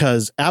me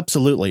because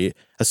absolutely,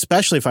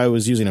 especially if I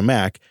was using a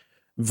Mac,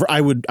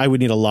 I would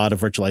need a lot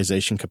of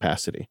virtualization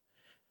capacity.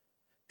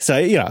 So,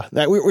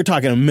 we're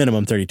talking a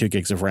minimum 32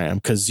 gigs of RAM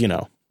because,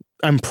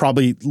 I'm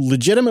probably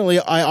legitimately,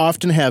 I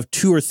often have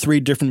 2 or 3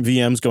 different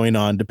VMs going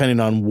on depending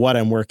on what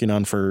I'm working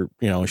on for,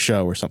 a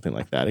show or something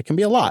like that. It can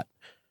be a lot.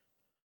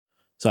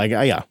 So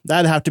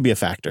that'd have to be a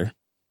factor.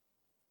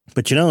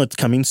 But, it's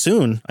coming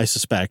soon, I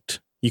suspect.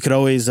 You could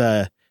always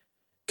gift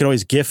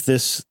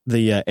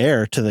the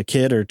Air to the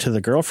kid or to the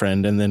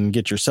girlfriend and then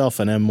get yourself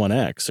an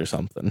M1X or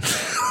something.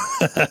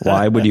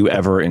 Why would you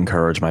ever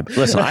encourage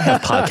listen, I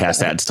have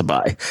podcast ads to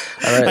buy.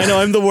 All right. I know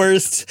I'm the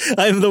worst.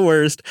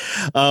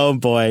 Oh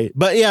boy.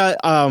 But yeah,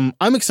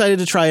 I'm excited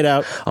to try it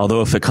out.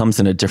 Although if it comes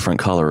in a different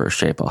color or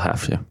shape, I'll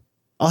have to.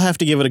 I'll have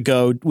to give it a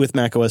go with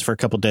macOS for a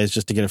couple days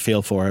just to get a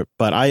feel for it.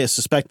 But I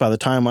suspect by the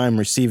time I'm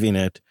receiving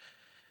it,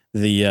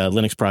 the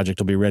Linux project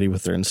will be ready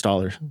with their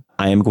installer.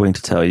 I am going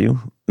to tell you,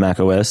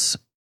 macOS,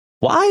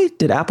 why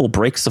did Apple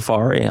break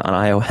Safari on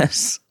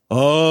iOS?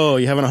 Oh,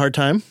 you having a hard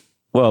time?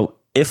 Well,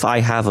 if I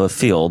have a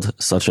field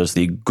such as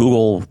the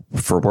Google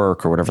for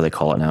Work or whatever they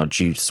call it now,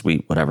 G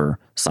Suite, whatever,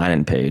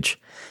 sign-in page,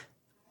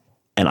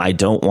 and I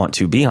don't want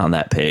to be on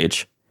that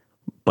page,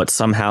 but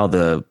somehow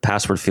the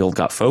password field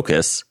got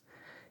focus,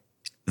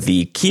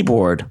 the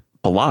keyboard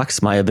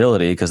blocks my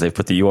ability, because they've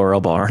put the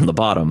URL bar on the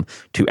bottom,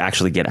 to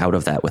actually get out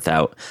of that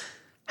without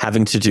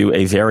having to do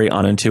a very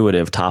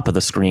unintuitive top of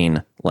the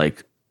screen,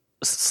 like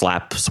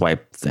slap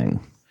swipe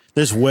thing.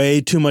 There's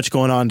way too much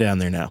going on down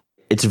there now.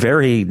 It's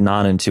very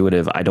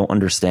non-intuitive. I don't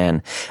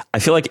understand. I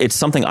feel like it's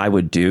something I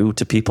would do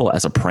to people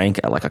as a prank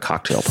at like a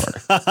cocktail party.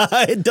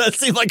 It does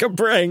seem like a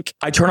prank.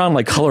 I turn on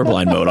like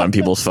colorblind mode on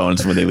people's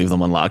phones when they leave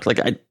them unlocked. Like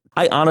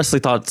I honestly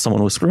thought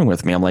someone was screwing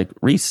with me. I'm like,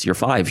 Reese, you're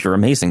 5. You're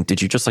amazing. Did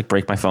you just like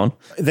break my phone?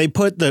 They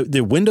put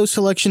the Windows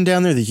selection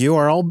down there, the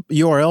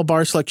URL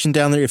bar selection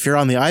down there. If you're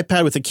on the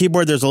iPad with the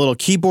keyboard, there's a little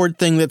keyboard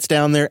thing that's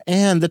down there,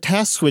 and the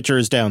task switcher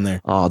is down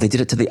there. Oh, they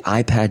did it to the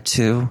iPad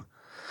too.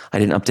 I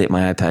didn't update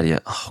my iPad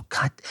yet. Oh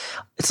God,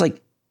 it's like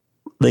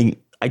I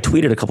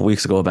tweeted a couple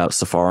weeks ago about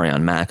Safari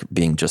on Mac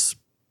being just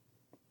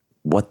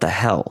what the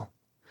hell,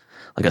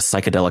 like a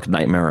psychedelic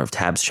nightmare of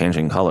tabs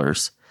changing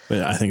colors.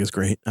 But I think it's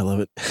great. I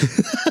love it.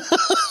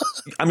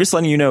 I'm just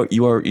letting you know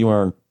you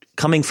are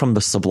coming from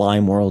the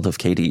sublime world of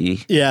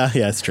KDE. Yeah,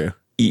 it's true.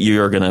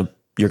 You're gonna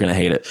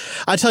hate it.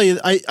 I tell you,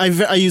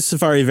 I use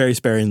Safari very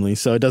sparingly,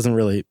 so it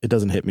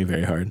doesn't hit me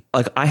very hard.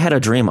 Like I had a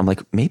dream. I'm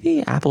like,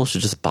 maybe Apple should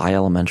just buy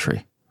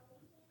Elementary.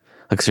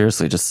 Like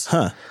seriously, just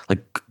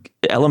like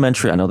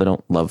Elementary. I know they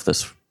don't love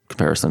this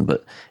comparison,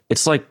 but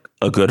it's like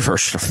a good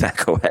version of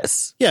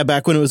macOS. Yeah,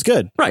 back when it was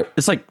good. Right.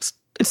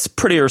 It's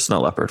prettier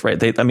Snow Leopard, right?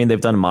 They've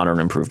done modern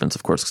improvements,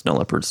 of course. Snow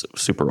Leopard's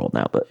super old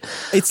now, but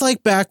it's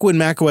like back when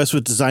macOS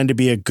was designed to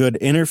be a good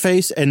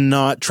interface and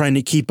not trying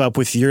to keep up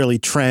with yearly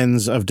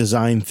trends of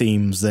design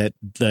themes that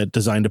the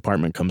design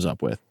department comes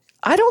up with.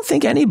 I don't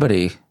think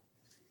anybody,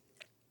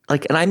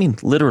 like, and I mean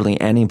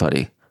literally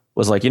anybody,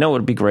 was like, you know what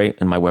would be great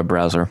in my web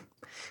browser?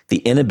 The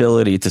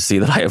inability to see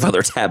that I have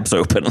other tabs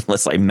open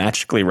unless I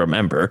magically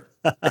remember.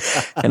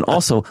 And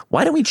also,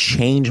 why don't we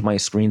change my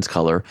screen's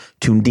color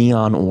to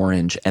neon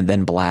orange and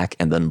then black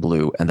and then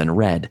blue and then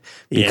red?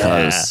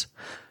 Because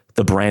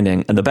the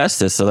branding, and the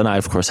best is, so then I,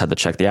 of course, had to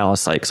check the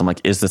Alice site because I'm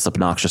like, is this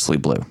obnoxiously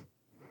blue?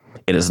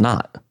 It is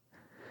not.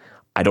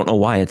 I don't know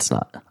why it's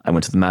not. I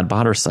went to the Mad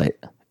Botter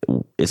site.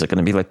 Is it going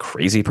to be like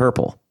crazy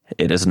purple?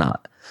 It is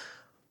not.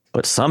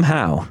 But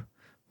somehow,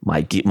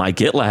 my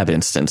GitLab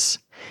instance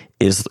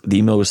is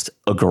the most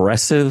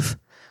aggressive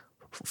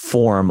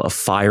form of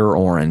fire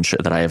orange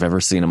that I have ever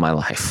seen in my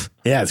life.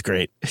 Yeah, it's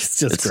great.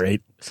 It's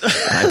great. And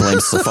I blame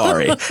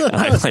Safari.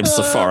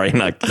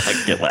 Not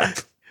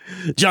GitLab.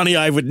 Johnny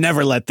Ive would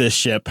never let this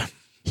ship.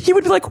 He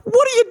would be like,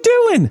 what are you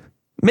doing?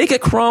 Make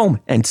it Chrome.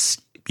 And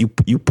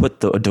you put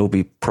the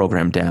Adobe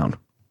program down.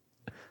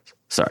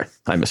 Sorry,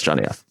 I miss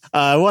Johnny Ive.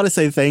 I want to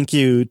say thank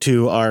you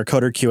to our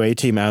Coder QA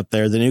team out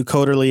there. The new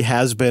Coderly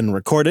has been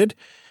recorded,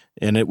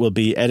 and it will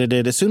be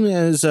edited as soon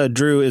as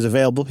Drew is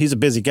available. He's a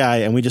busy guy,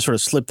 and we just sort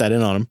of slipped that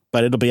in on him.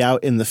 But it'll be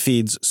out in the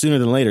feeds sooner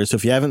than later. So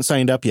if you haven't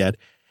signed up yet,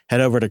 head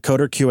over to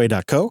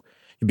coderqa.co.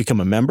 You become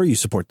a member. You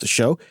support the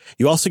show.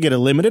 You also get a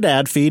limited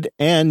ad feed,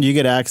 and you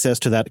get access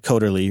to that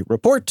Coderly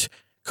report,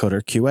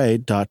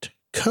 coderqa.co.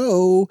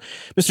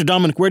 Mr.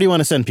 Dominic, where do you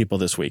want to send people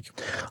this week?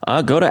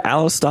 Go to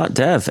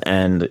alice.dev.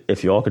 And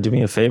if you all could do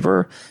me a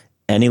favor,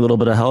 any little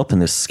bit of help in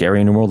this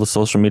scary new world of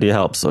social media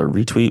helps. So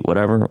retweet,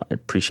 whatever. I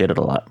appreciate it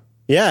a lot.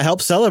 Yeah,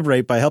 help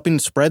celebrate by helping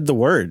spread the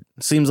word.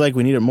 Seems like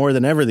we need it more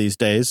than ever these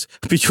days.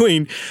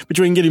 Between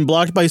getting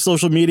blocked by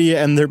social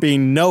media and there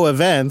being no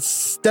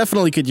events,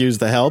 definitely could use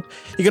the help.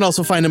 You can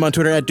also find him on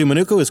Twitter at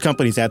Dumanuko. His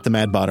company's at The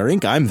Mad Botter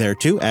Inc. I'm there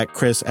too, at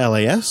Chris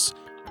LAS.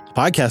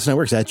 Podcast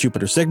Network's at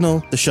Jupiter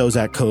Signal. The show's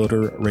at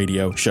Coder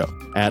Radio Show,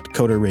 at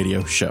Coder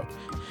Radio Show.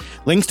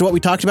 Links to what we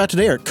talked about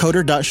today are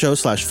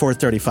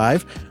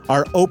coder.show/435.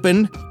 Our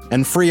open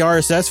and free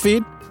RSS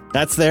feed,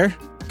 that's there.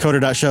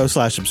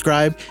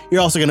 Coder.show/subscribe. You're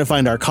also going to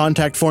find our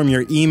contact form,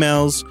 your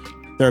emails.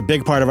 They're a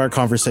big part of our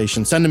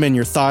conversation. Send them in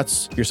your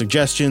thoughts, your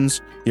suggestions,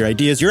 your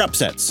ideas, your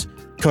upsets.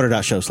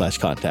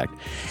 Coder.show/contact.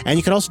 And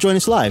you can also join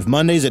us live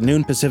Mondays at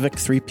noon Pacific,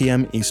 3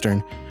 p.m.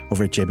 Eastern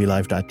over at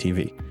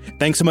jblive.tv.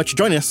 Thanks so much for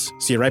joining us.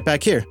 See you right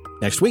back here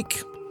next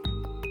week.